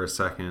out for a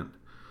second.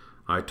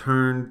 I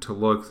turned to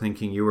look,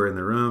 thinking you were in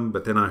the room,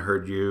 but then I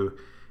heard you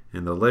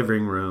in the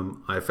living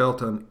room. I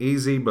felt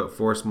uneasy, but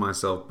forced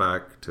myself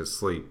back to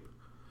sleep.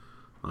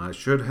 I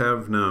should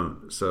have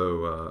known.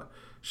 So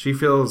she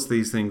feels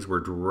these things were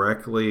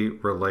directly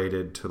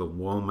related to the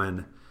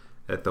woman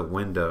at the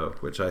window,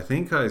 which I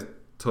think I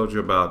told you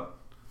about.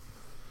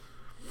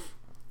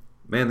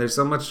 Man, there's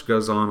so much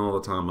goes on all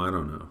the time. I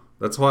don't know.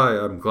 That's why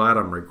I'm glad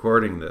I'm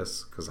recording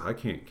this, because I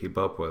can't keep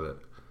up with it.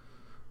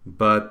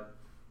 But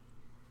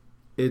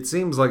it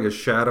seems like a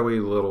shadowy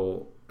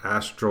little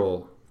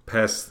astral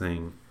pest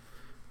thing.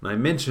 And I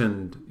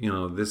mentioned,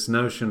 this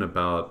notion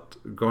about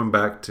going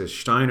back to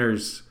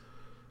Steiner's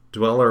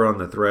Dweller on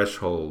the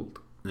Threshold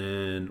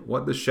and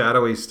what the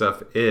shadowy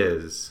stuff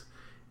is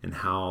and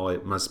how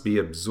it must be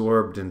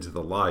absorbed into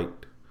the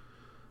light.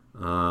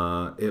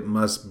 It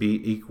must be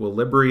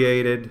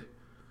equilibrated.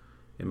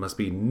 It must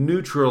be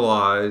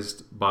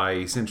neutralized by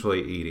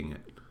essentially eating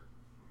it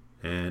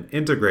and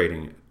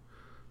integrating it.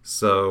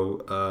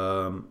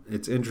 So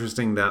it's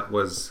interesting that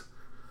was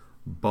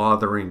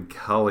bothering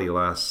Kelly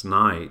last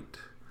night,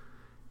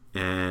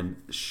 and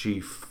she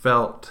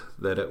felt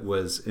that it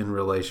was in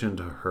relation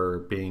to her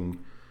being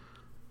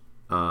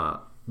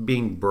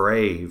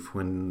brave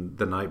when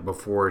the night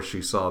before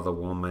she saw the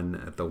woman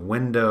at the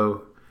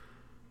window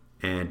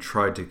and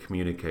tried to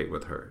communicate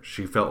with her.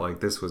 She felt like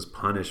this was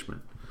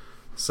punishment.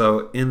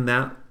 So in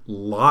that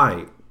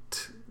light,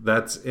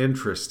 that's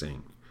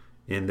interesting,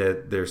 in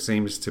that there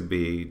seems to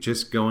be,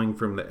 just going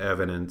from the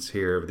evidence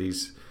here of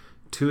these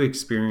two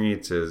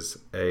experiences,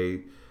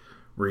 a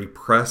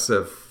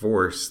repressive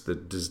force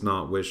that does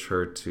not wish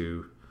her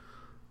to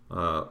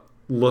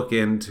look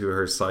into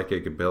her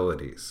psychic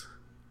abilities.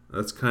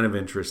 That's kind of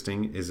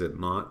interesting, is it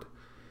not?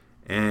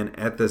 And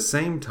at the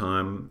same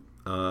time,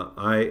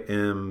 I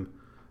am,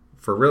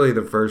 for really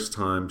the first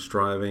time,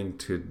 striving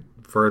to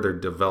further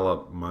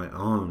develop my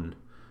own.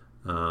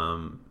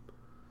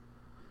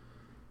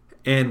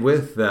 And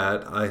with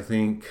that, I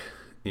think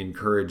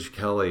encourage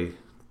Kelly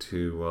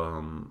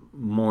to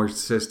more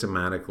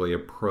systematically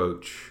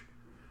approach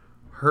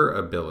her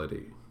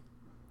ability.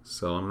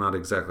 So I'm not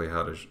exactly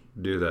how to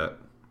do that,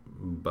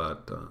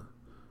 but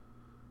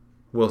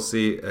we'll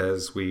see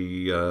as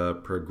we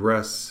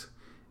progress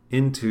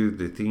into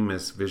the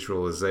Themis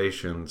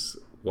visualizations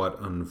what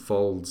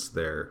unfolds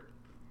there.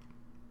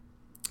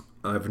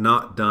 I've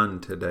not done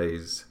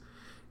today's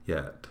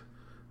yet.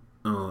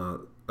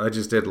 I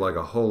just did like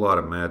a whole lot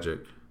of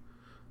magic,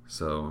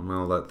 so I'm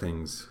gonna let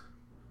things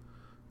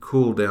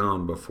cool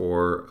down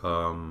before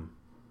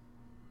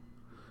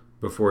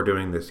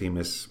doing the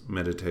Themis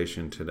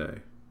meditation today.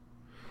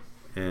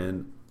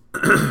 And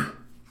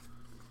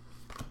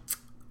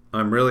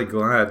I'm really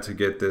glad to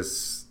get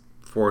this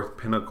fourth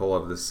pinnacle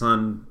of the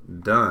sun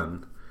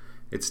done.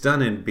 It's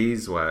done in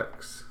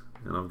beeswax,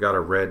 and I've got a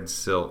red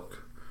silk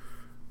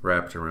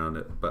wrapped around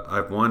it. But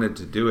I've wanted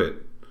to do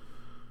it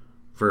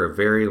for a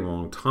very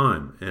long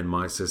time, and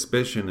my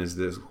suspicion is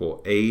this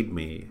will aid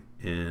me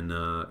in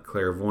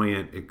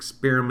clairvoyant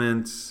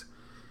experiments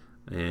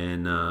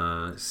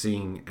and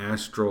seeing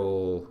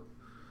astral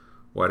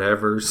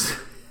whatevers.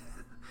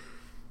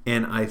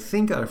 And I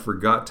think I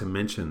forgot to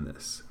mention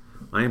this.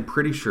 I am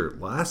pretty sure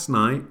last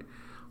night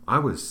I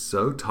was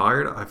so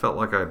tired I felt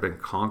like I had been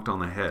conked on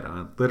the head.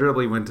 I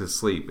literally went to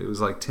sleep. It was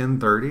like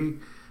 10:30.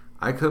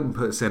 I couldn't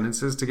put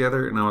sentences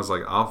together, and I was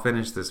like, I'll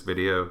finish this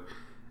video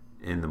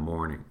in the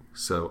morning.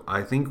 So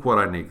I think what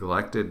I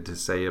neglected to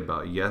say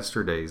about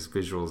yesterday's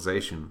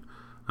visualization,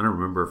 I don't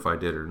remember if I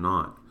did or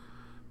not,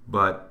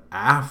 but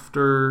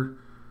after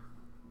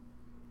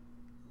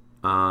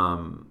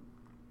I'm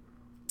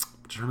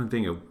trying to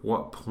think of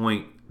what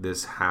point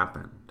this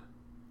happened.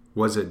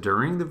 Was it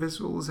during the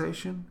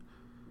visualization?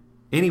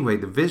 Anyway,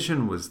 the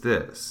vision was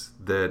this,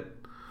 that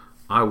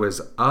I was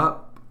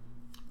up.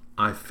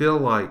 I feel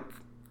like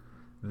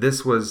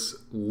this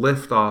was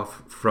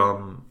liftoff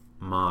from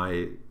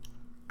my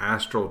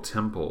astral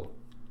temple,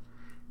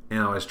 and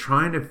I was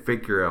trying to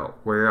figure out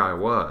where I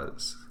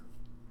was,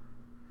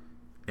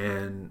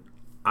 and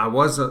I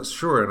wasn't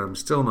sure, and I'm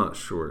still not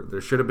sure.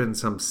 There should have been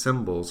some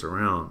symbols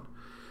around,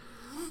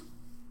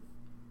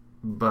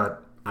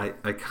 but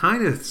I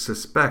kind of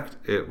suspect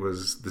it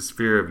was the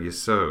sphere of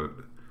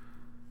Yesod.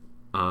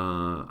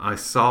 I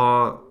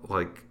saw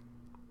like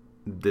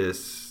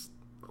this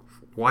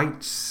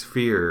white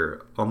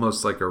sphere,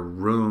 almost like a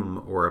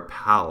room or a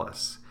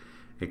palace,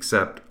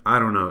 except I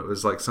don't know, it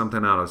was like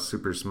something out of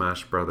Super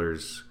Smash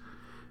Brothers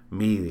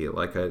Melee.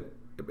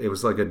 It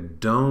was like a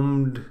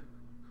domed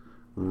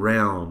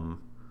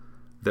realm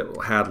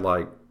that had,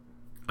 like,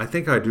 I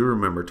think I do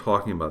remember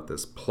talking about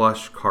this,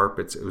 plush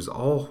carpets. It was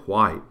all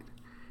white,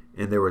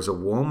 and there was a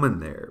woman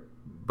there,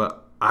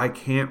 but I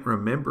can't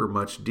remember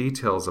much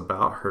details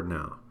about her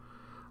now,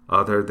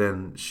 other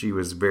than she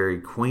was very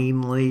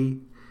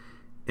queenly,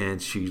 and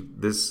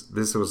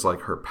this was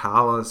like her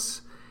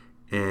palace,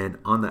 and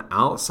on the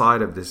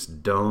outside of this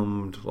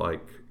domed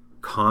like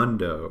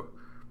condo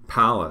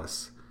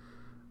palace,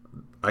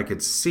 I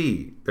could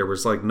see there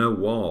was like no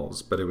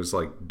walls, but it was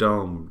like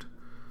domed,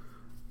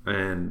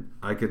 and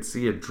I could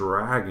see a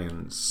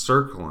dragon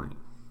circling,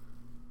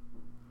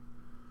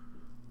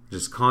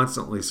 just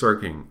constantly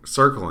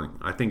circling.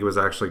 I think it was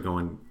actually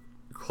going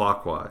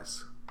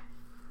clockwise.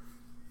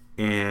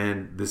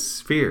 And the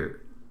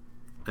sphere.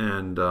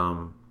 And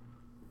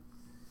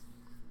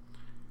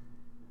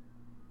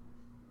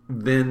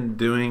then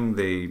doing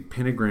the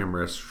pentagram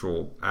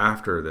ritual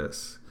after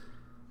this.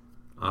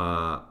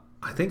 I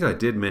think I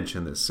did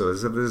mention this. So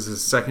as if this is the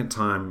second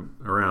time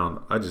around,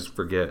 I just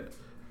forget.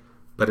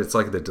 But it's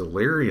like the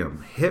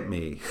delirium hit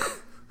me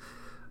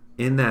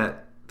in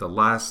that the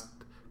last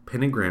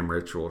pentagram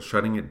ritual,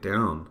 shutting it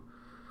down.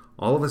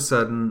 All of a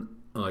sudden,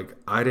 like,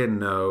 I didn't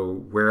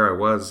know where I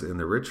was in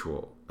the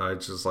ritual. I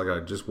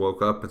just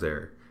woke up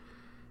there,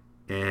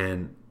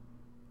 and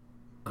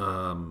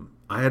I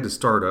had to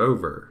start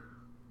over.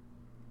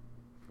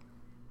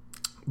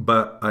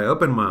 But I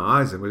opened my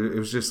eyes and it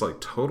was just like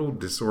total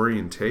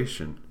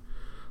disorientation.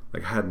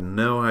 Like, I had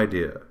no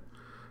idea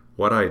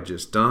what I had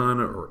just done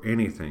or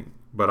anything.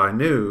 But I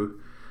knew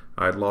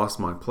I had lost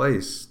my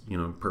place,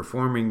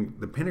 performing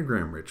the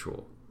pentagram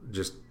ritual.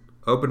 Just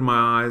opened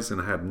my eyes and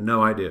I had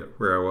no idea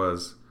where I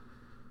was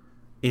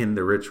in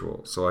the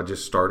ritual. So I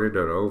just started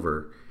it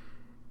over.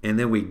 And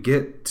then we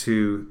get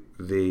to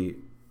the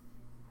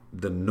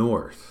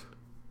north.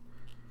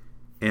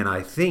 And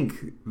I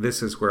think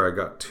this is where I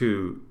got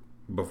to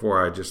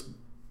before I just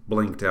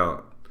blinked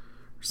out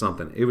or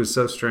something. It was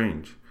so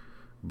strange.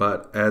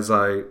 But as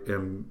I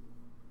am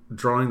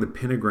drawing the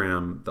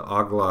pentagram, the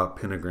Agla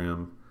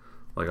pentagram,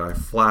 like, I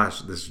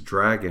flashed this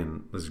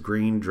dragon, this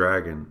green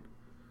dragon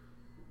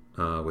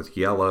with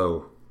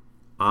yellow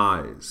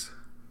eyes.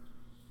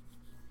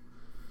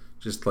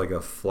 Just like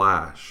a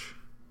flash.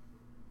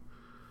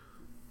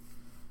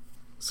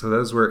 So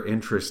those were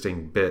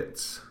interesting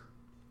bits.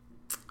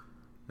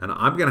 And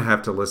I'm going to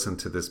have to listen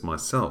to this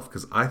myself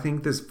because I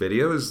think this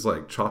video is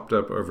like chopped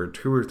up over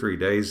 2 or 3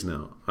 days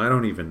now. I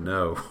don't even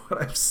know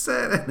what I've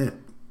said in it.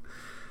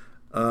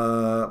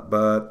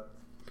 But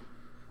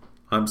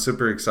I'm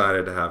super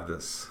excited to have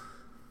this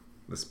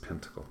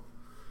pentacle.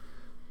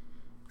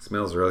 It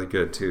smells really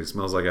good too. It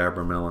smells like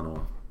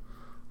abramelin.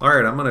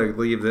 Alright, I'm going to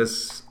leave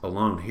this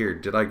alone here.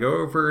 Did I go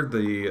over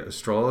the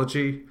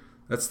astrology?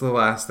 That's the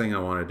last thing I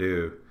want to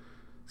do.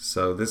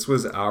 So this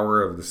was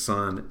Hour of the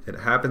Sun.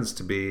 It happens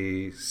to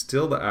be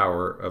still the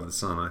Hour of the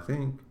Sun, I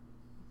think.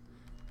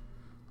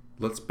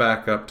 Let's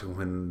back up to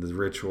when the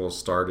ritual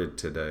started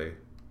today.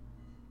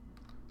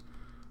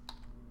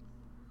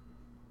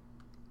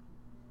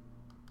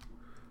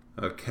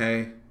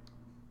 Okay.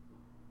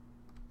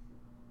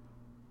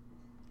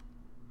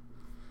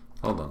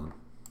 Hold on.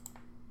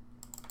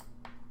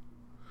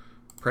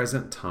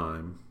 Present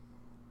time.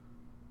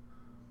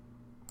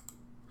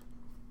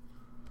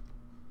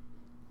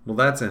 Well,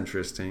 that's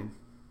interesting.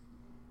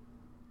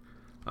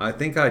 I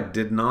think I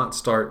did not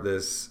start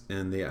this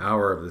in the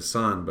Hour of the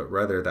Sun, but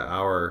rather the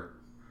Hour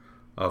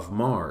of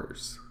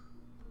Mars.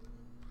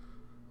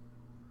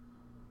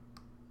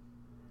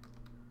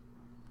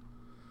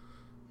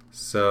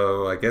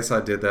 So I guess I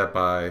did that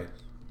by,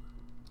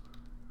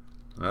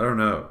 I don't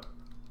know.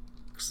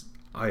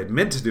 I had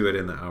meant to do it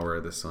in the Hour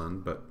of the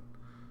Sun, but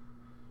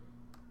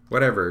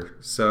whatever.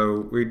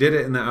 So we did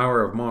it in the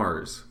Hour of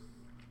Mars.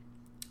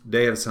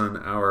 Day of Sun,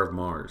 Hour of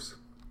Mars.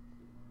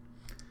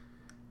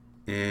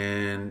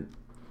 And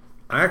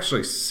I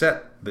actually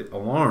set the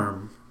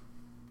alarm.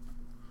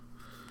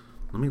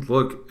 Let me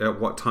look at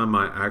what time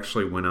I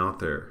actually went out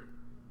there.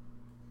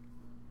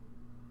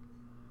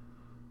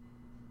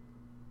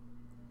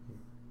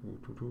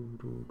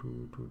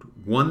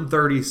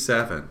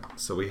 $1:37.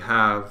 So we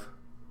have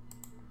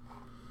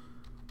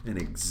an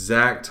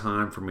exact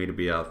time for me to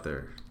be out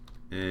there.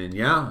 And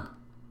yeah,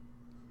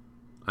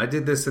 I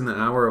did this in the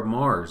Hour of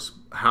Mars.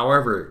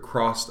 However, it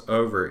crossed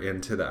over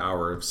into the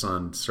Hour of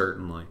Sun,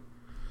 certainly,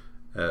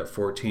 at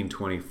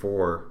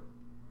 14:24.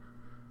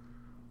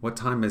 What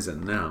time is it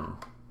now?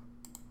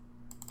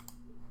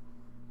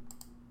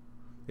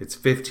 It's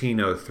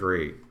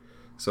 15:03.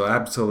 So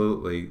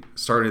absolutely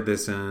started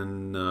this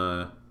in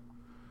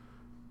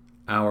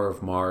Hour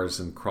of Mars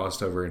and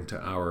crossed over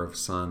into Hour of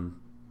Sun.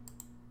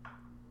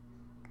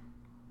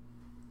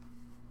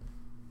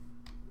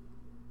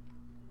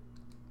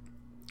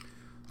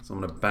 So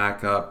I'm going to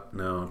back up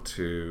now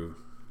to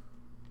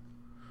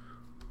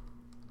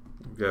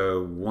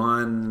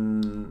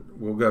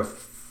we'll go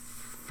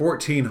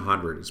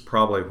 1400 is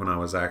probably when I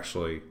was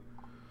actually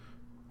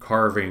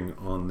carving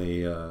on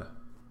the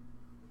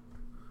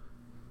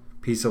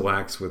piece of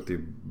wax with the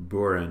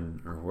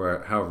burin,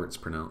 or however it's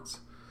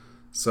pronounced.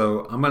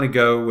 So I'm going to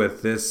go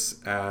with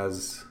this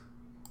as,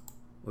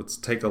 let's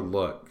take a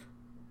look.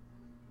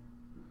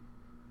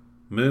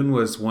 Moon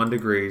was 1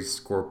 degree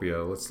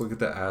Scorpio. Let's look at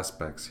the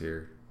aspects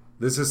here.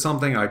 This is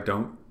something I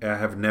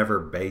have never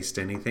based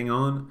anything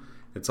on.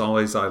 It's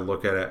always I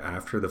look at it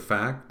after the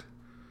fact.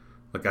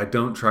 Like, I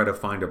don't try to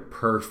find a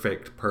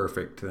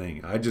perfect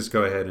thing. I just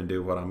go ahead and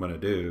do what I'm going to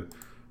do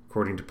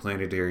according to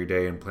planetary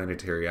day and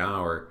planetary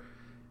hour.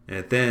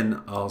 And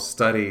then I'll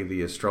study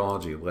the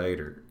astrology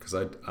later, because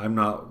I'm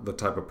not the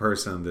type of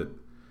person that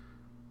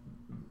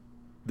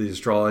the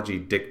astrology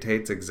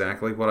dictates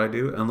exactly what I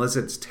do, unless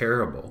it's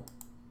terrible.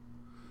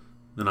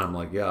 Then I'm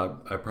like, yeah,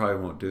 I probably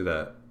won't do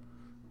that.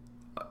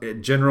 A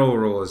general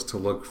rule is to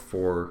look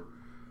for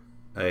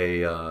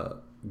a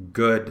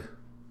good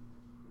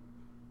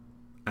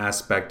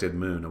aspected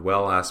moon, a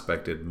well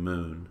aspected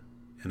moon,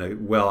 and a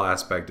well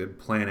aspected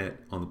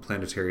planet on the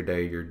planetary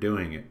day you're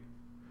doing it.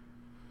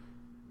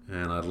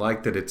 And I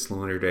like that it's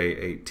lunar day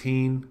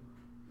 18.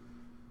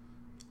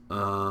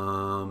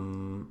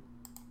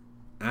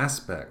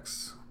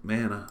 Aspects.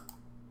 Mana.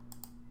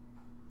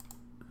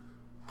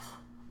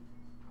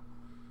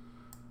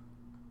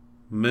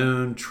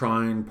 Moon,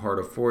 trine, part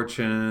of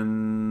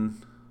fortune.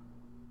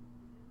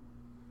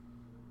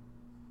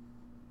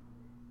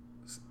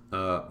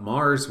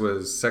 Mars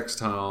was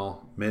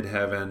sextile,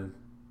 midheaven,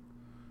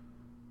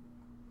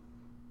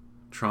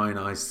 trine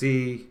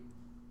IC.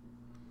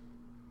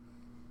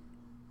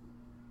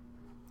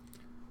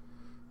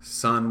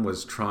 Sun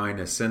was trine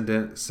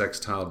ascendant,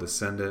 sextile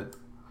descendant.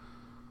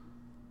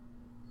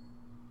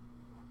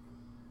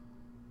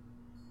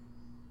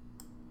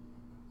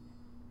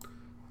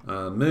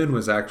 Moon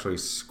was actually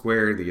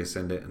square the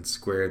ascendant and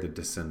square the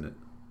descendant.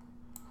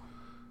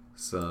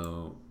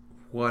 So,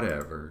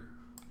 whatever.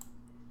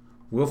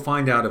 We'll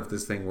find out if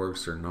this thing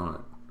works or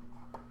not.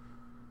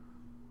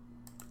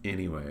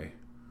 Anyway.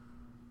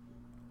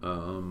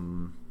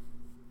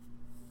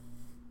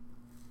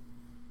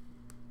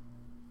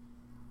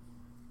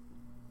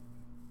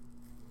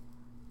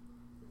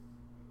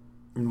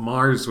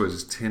 Mars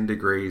was 10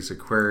 degrees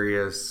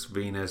Aquarius.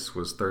 Venus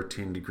was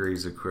 13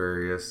 degrees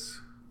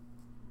Aquarius.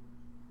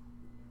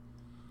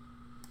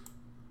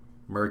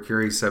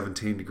 Mercury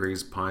 17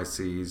 degrees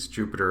Pisces.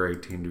 Jupiter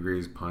 18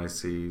 degrees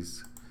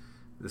Pisces.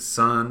 The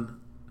Sun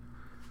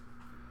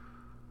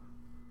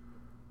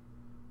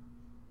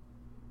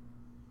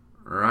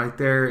right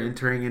there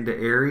entering into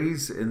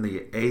Aries in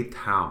the 8th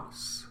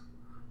house.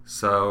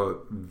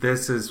 So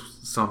this is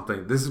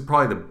something, this is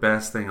probably the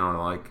best thing I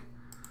like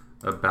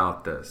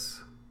about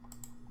this.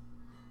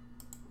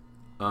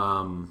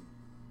 The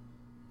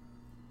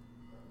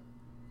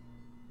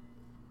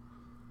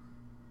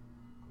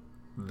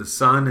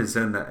Sun is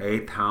in the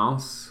 8th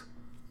house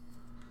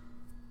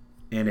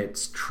and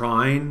it's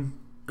trine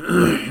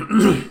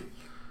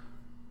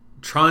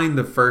trying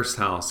the first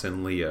house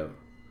in Leo.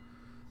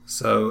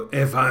 So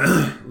if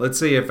I let's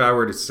say if I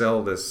were to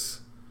sell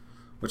this,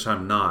 which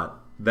I'm not,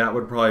 that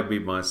would probably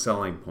be my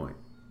selling point.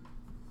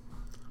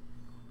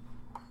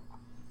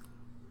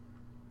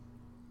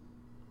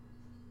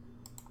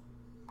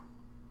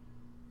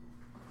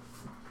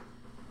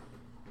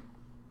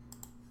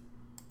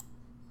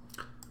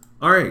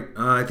 All right,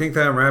 I think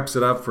that wraps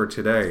it up for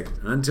today.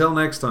 Until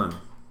next time.